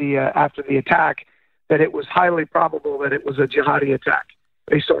 After the attack that it was highly probable that it was a jihadi attack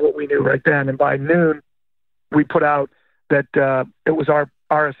based on what we knew right then. And by noon, we put out that it was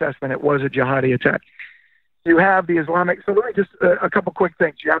our assessment. It was a jihadi attack. You have the Islamic. So let me just a couple quick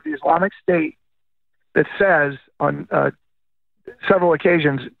things. You have the Islamic State that says on several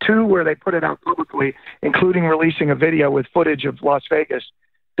occasions, two where they put it out publicly, including releasing a video with footage of Las Vegas,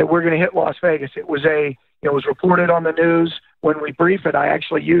 that we're going to hit Las Vegas. It was reported on the news. When we brief it, I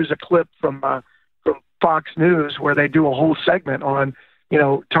actually use a clip from Fox News where they do a whole segment on,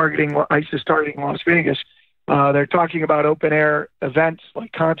 targeting ISIS targeting Las Vegas. They're talking about open air events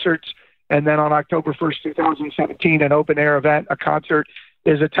like concerts. And then on October 1st, 2017, an open air event, a concert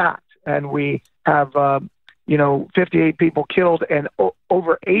is attacked. And we have, 58 people killed and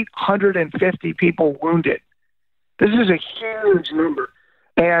over 850 people wounded. This is a huge number.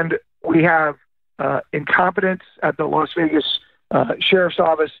 And we have incompetence at the Las Vegas Sheriff's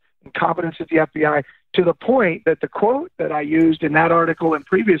Office, incompetence at the FBI, to the point that the quote that I used in that article and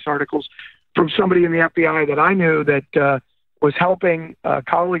previous articles from somebody in the FBI that I knew that was helping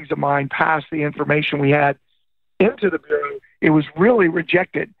colleagues of mine pass the information we had into the Bureau, it was really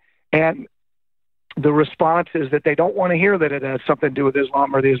rejected. And the response is that they don't want to hear that it has something to do with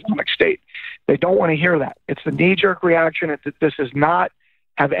Islam or the Islamic State. They don't want to hear that. It's the knee-jerk reaction that this does not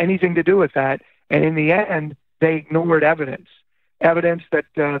have anything to do with that. And in the end, they ignored evidence that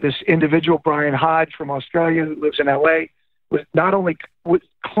this individual, Brian Hodge from Australia, who lives in L.A., was not only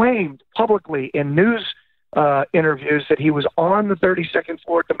claimed publicly in news interviews that he was on the 32nd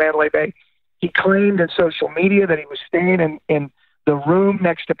floor at the Mandalay Bay. He claimed in social media that he was staying in the room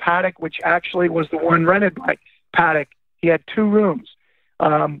next to Paddock, which actually was the one rented by Paddock. He had two rooms.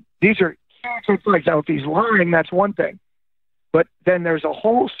 These are huge flags. Now, if he's lying, that's one thing. But then there's a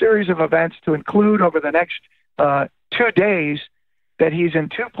whole series of events to include over the next 2 days that he's in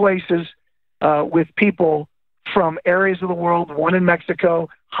two places with people from areas of the world, one in Mexico,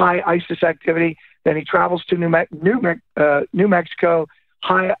 high ISIS activity. Then he travels to New Mexico,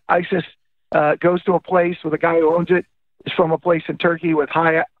 high ISIS, goes to a place where the guy who owns it is from a place in Turkey with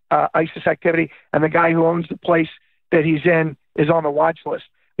high ISIS activity, and the guy who owns the place that he's in is on the watch list.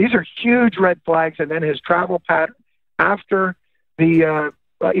 These are huge red flags, and then his travel pattern after the,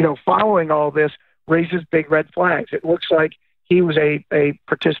 following all this raises big red flags. It looks like he was a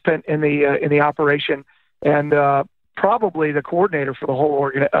participant in the operation and probably the coordinator for the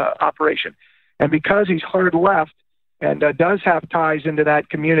whole operation. And because he's hard left and does have ties into that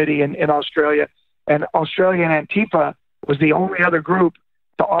community in Australia, and Australian Antifa was the only other group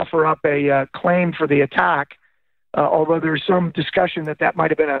to offer up a claim for the attack, although there's some discussion that might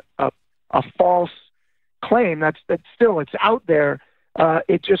have been a false claim. That's still, it's out there.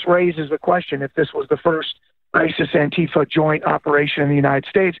 It just raises the question if this was the first ISIS-Antifa joint operation in the United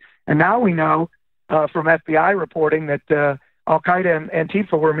States. And now we know from FBI reporting that Al-Qaeda and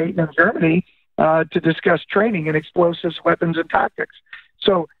Antifa were meeting in Germany to discuss training in explosives, weapons, and tactics.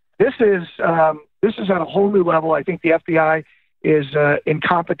 So this is at a whole new level. I think the FBI is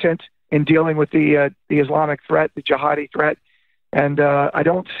incompetent in dealing with the Islamic threat, the jihadi threat. And I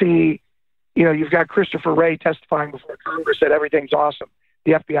don't see, you've got Christopher Wray testifying before Congress that everything's awesome.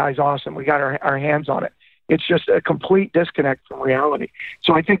 The FBI is awesome. We got our hands on it. It's just a complete disconnect from reality.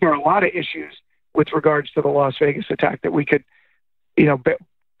 So I think there are a lot of issues with regards to the Las Vegas attack that we could,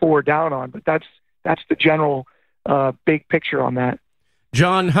 forward down on. But that's the general big picture on that.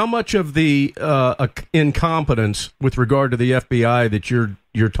 John, how much of the incompetence with regard to the FBI that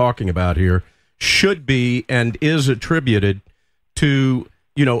you're talking about here should be and is attributed to,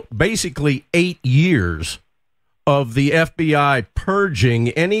 basically 8 years of the FBI purging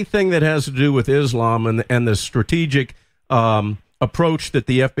anything that has to do with Islam and the strategic approach that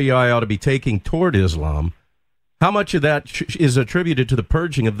the FBI ought to be taking toward Islam? How much of that is attributed to the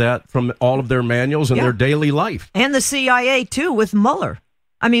purging of that from all of their manuals and their daily life? And the CIA, too, with Mueller.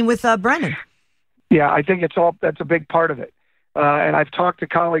 With Brennan. Yeah, I think that's a big part of it. And I've talked to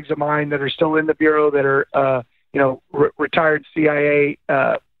colleagues of mine that are still in the Bureau that are, retired CIA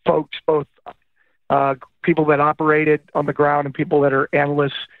folks, both people that operated on the ground and people that are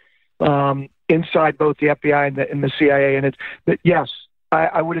analysts inside both the FBI and the CIA. And it's that, yes,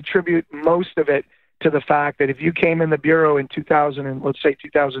 I would attribute most of it to the fact that if you came in the Bureau in 2000 and let's say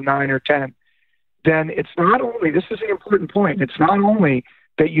 2009 or 10, then it's not only, this is the important point, it's not only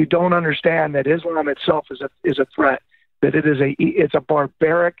that you don't understand that Islam itself is a threat, that it's a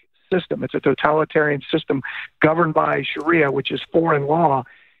barbaric system, it's a totalitarian system governed by Sharia, which is foreign law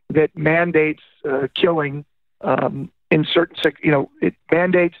that mandates killing in certain, it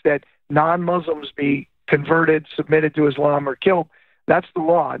mandates that non-Muslims be converted, submitted to Islam, or killed. That's the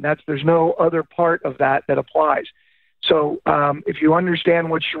law, and there's no other part of that applies. So if you understand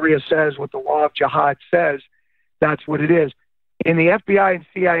what Sharia says, what the law of jihad says, that's what it is. In the FBI and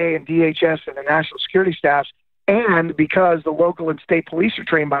CIA and DHS and the national security staffs, and because the local and state police are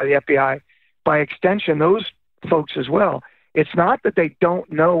trained by the FBI, by extension, those folks as well, it's not that they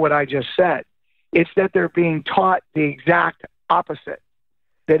don't know what I just said. It's that they're being taught the exact opposite,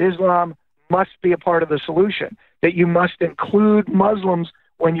 that Islam must be a part of the solution, that you must include Muslims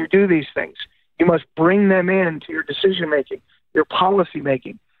when you do these things. You must bring them into your decision-making, your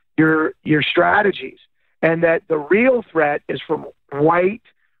policy-making, your strategies, and that the real threat is from white,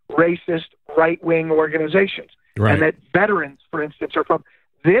 racist, right-wing organizations. Right. And that veterans, for instance, are from.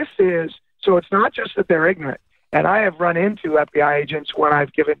 So it's not just that they're ignorant. And I have run into FBI agents when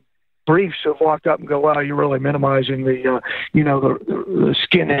I've given briefs who've walked up and go, well, you're really minimizing the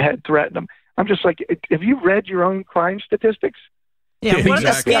skinhead threat. And I'm just like, have you read your own crime statistics? Yeah, what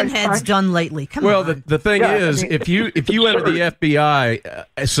exactly. have the skinheads done lately? Come on. Well, the thing is, if you enter the FBI,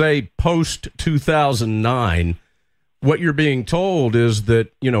 say post 2009, what you're being told is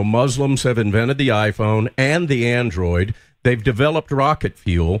that Muslims have invented the iPhone and the Android. They've developed rocket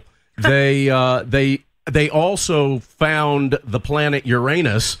fuel. They also found the planet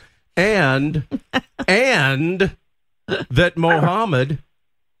Uranus, and that Muhammad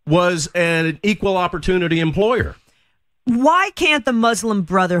was an equal opportunity employer. Why can't the Muslim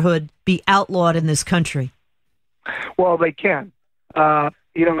Brotherhood be outlawed in this country? Well, they can. And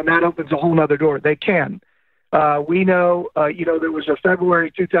that opens a whole other door. They can. We know, there was a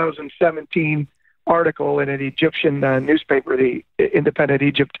February 2017 article in an Egyptian newspaper, the Independent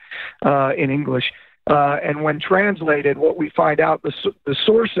Egypt in English. And when translated, what we find out, the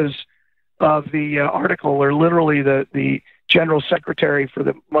sources of the article are literally the General Secretary for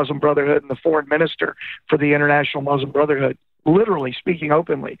the Muslim Brotherhood and the Foreign Minister for the International Muslim Brotherhood, literally speaking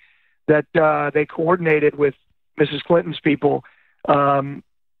openly, that they coordinated with Mrs. Clinton's people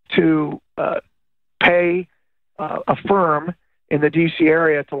to pay a firm in the D.C.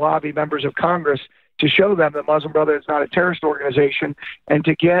 area to lobby members of Congress to show them that Muslim Brotherhood is not a terrorist organization, and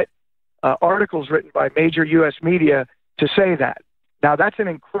to get articles written by major U.S. media to say that. Now, those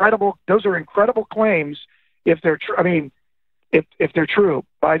are incredible claims if they're true. If they're true.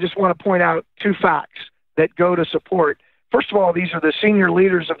 But I just want to point out two facts that go to support. First of all, these are the senior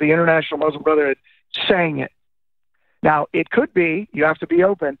leaders of the International Muslim Brotherhood saying it. Now, it could be, you have to be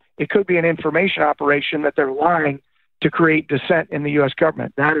open, it could be an information operation that they're lying to create dissent in the U.S.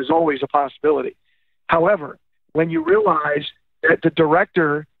 government. That is always a possibility. However, when you realize that the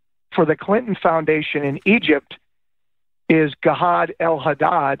director for the Clinton Foundation in Egypt is Gahad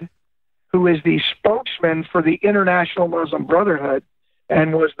El-Haddad, who is the spokesman for the International Muslim Brotherhood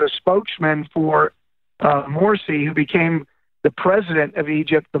and was the spokesman for Morsi, who became the president of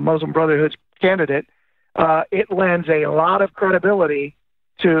Egypt, the Muslim Brotherhood's candidate, it lends a lot of credibility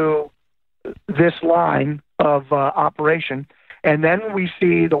to this line of operation. And then we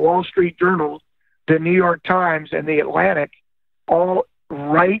see the Wall Street Journal, the New York Times, and the Atlantic all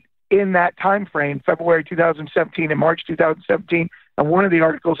right in that time frame, February 2017 and March 2017, and one of the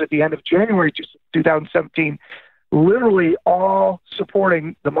articles at the end of January 2017, literally all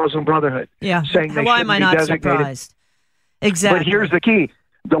supporting the Muslim Brotherhood. Yeah. Saying they Why am I not surprised? Exactly. But here's the key.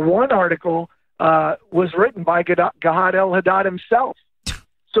 The one article was written by Gahad El-Haddad himself.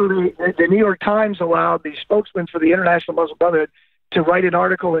 So the New York Times allowed the spokesman for the International Muslim Brotherhood to write an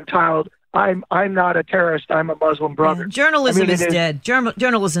article entitled, I'm not a terrorist, I'm a Muslim brother. Yeah, journalism is dead.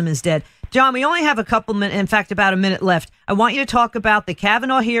 Journalism is dead. John, we only have a couple minutes, in fact, about a minute left. I want you to talk about the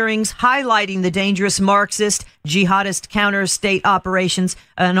Kavanaugh hearings, highlighting the dangerous Marxist, jihadist counter-state operations,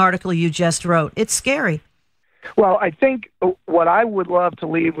 an article you just wrote. It's scary. Well, I think what I would love to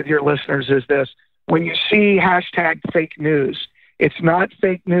leave with your listeners is this. When you see hashtag fake news, it's not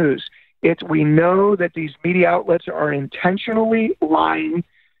fake news. We know that these media outlets are intentionally lying,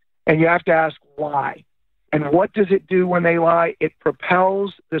 and you have to ask, lie. And what does it do when they lie? It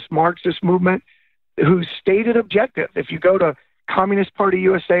propels this Marxist movement whose stated objective, if you go to Communist Party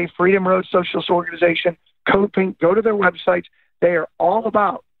USA, Freedom Road Socialist Organization, Code Pink, go to their websites, they are all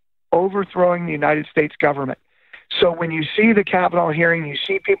about overthrowing the United States government. So when you see the Capitol hearing, you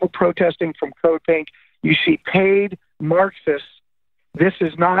see people protesting from Code Pink, you see paid Marxists, this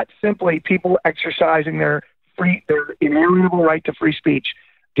is not simply people exercising their inalienable right to free speech.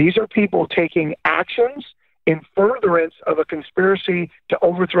 These are people taking actions in furtherance of a conspiracy to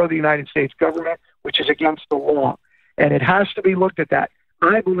overthrow the United States government, which is against the law. And it has to be looked at that.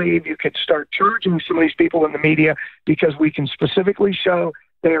 I believe you could start charging some of these people in the media because we can specifically show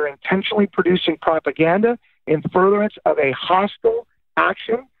they are intentionally producing propaganda in furtherance of a hostile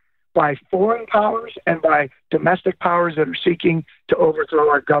action by foreign powers and by domestic powers that are seeking to overthrow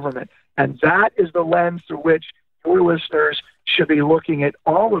our government. And that is the lens through which your listeners should be looking at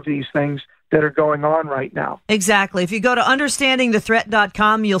all of these things that are going on right now. Exactly. If you go to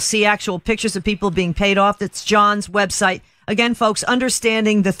understandingthethreat.com, you'll see actual pictures of people being paid off. That's John's website. Again, folks,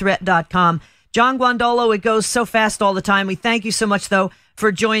 understandingthethreat.com. John Guandolo, it goes so fast all the time. We thank you so much, though,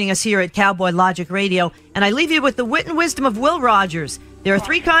 for joining us here at Cowboy Logic Radio. And I leave you with the wit and wisdom of Will Rogers. There are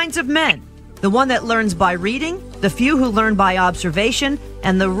three kinds of men. The one that learns by reading, the few who learn by observation,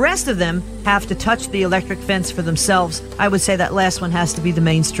 and the rest of them have to touch the electric fence for themselves. I would say that last one has to be the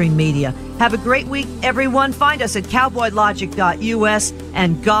mainstream media. Have a great week, everyone. Find us at cowboylogic.us,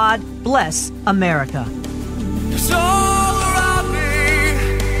 and God bless America. It's all around me.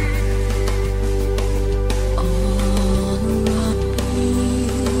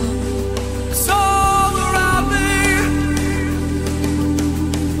 It's all around me.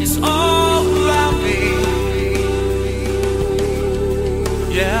 It's all around me.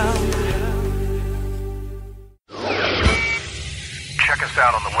 Yeah. Check us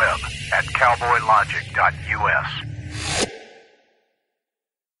out on the web at cowboylogic.us.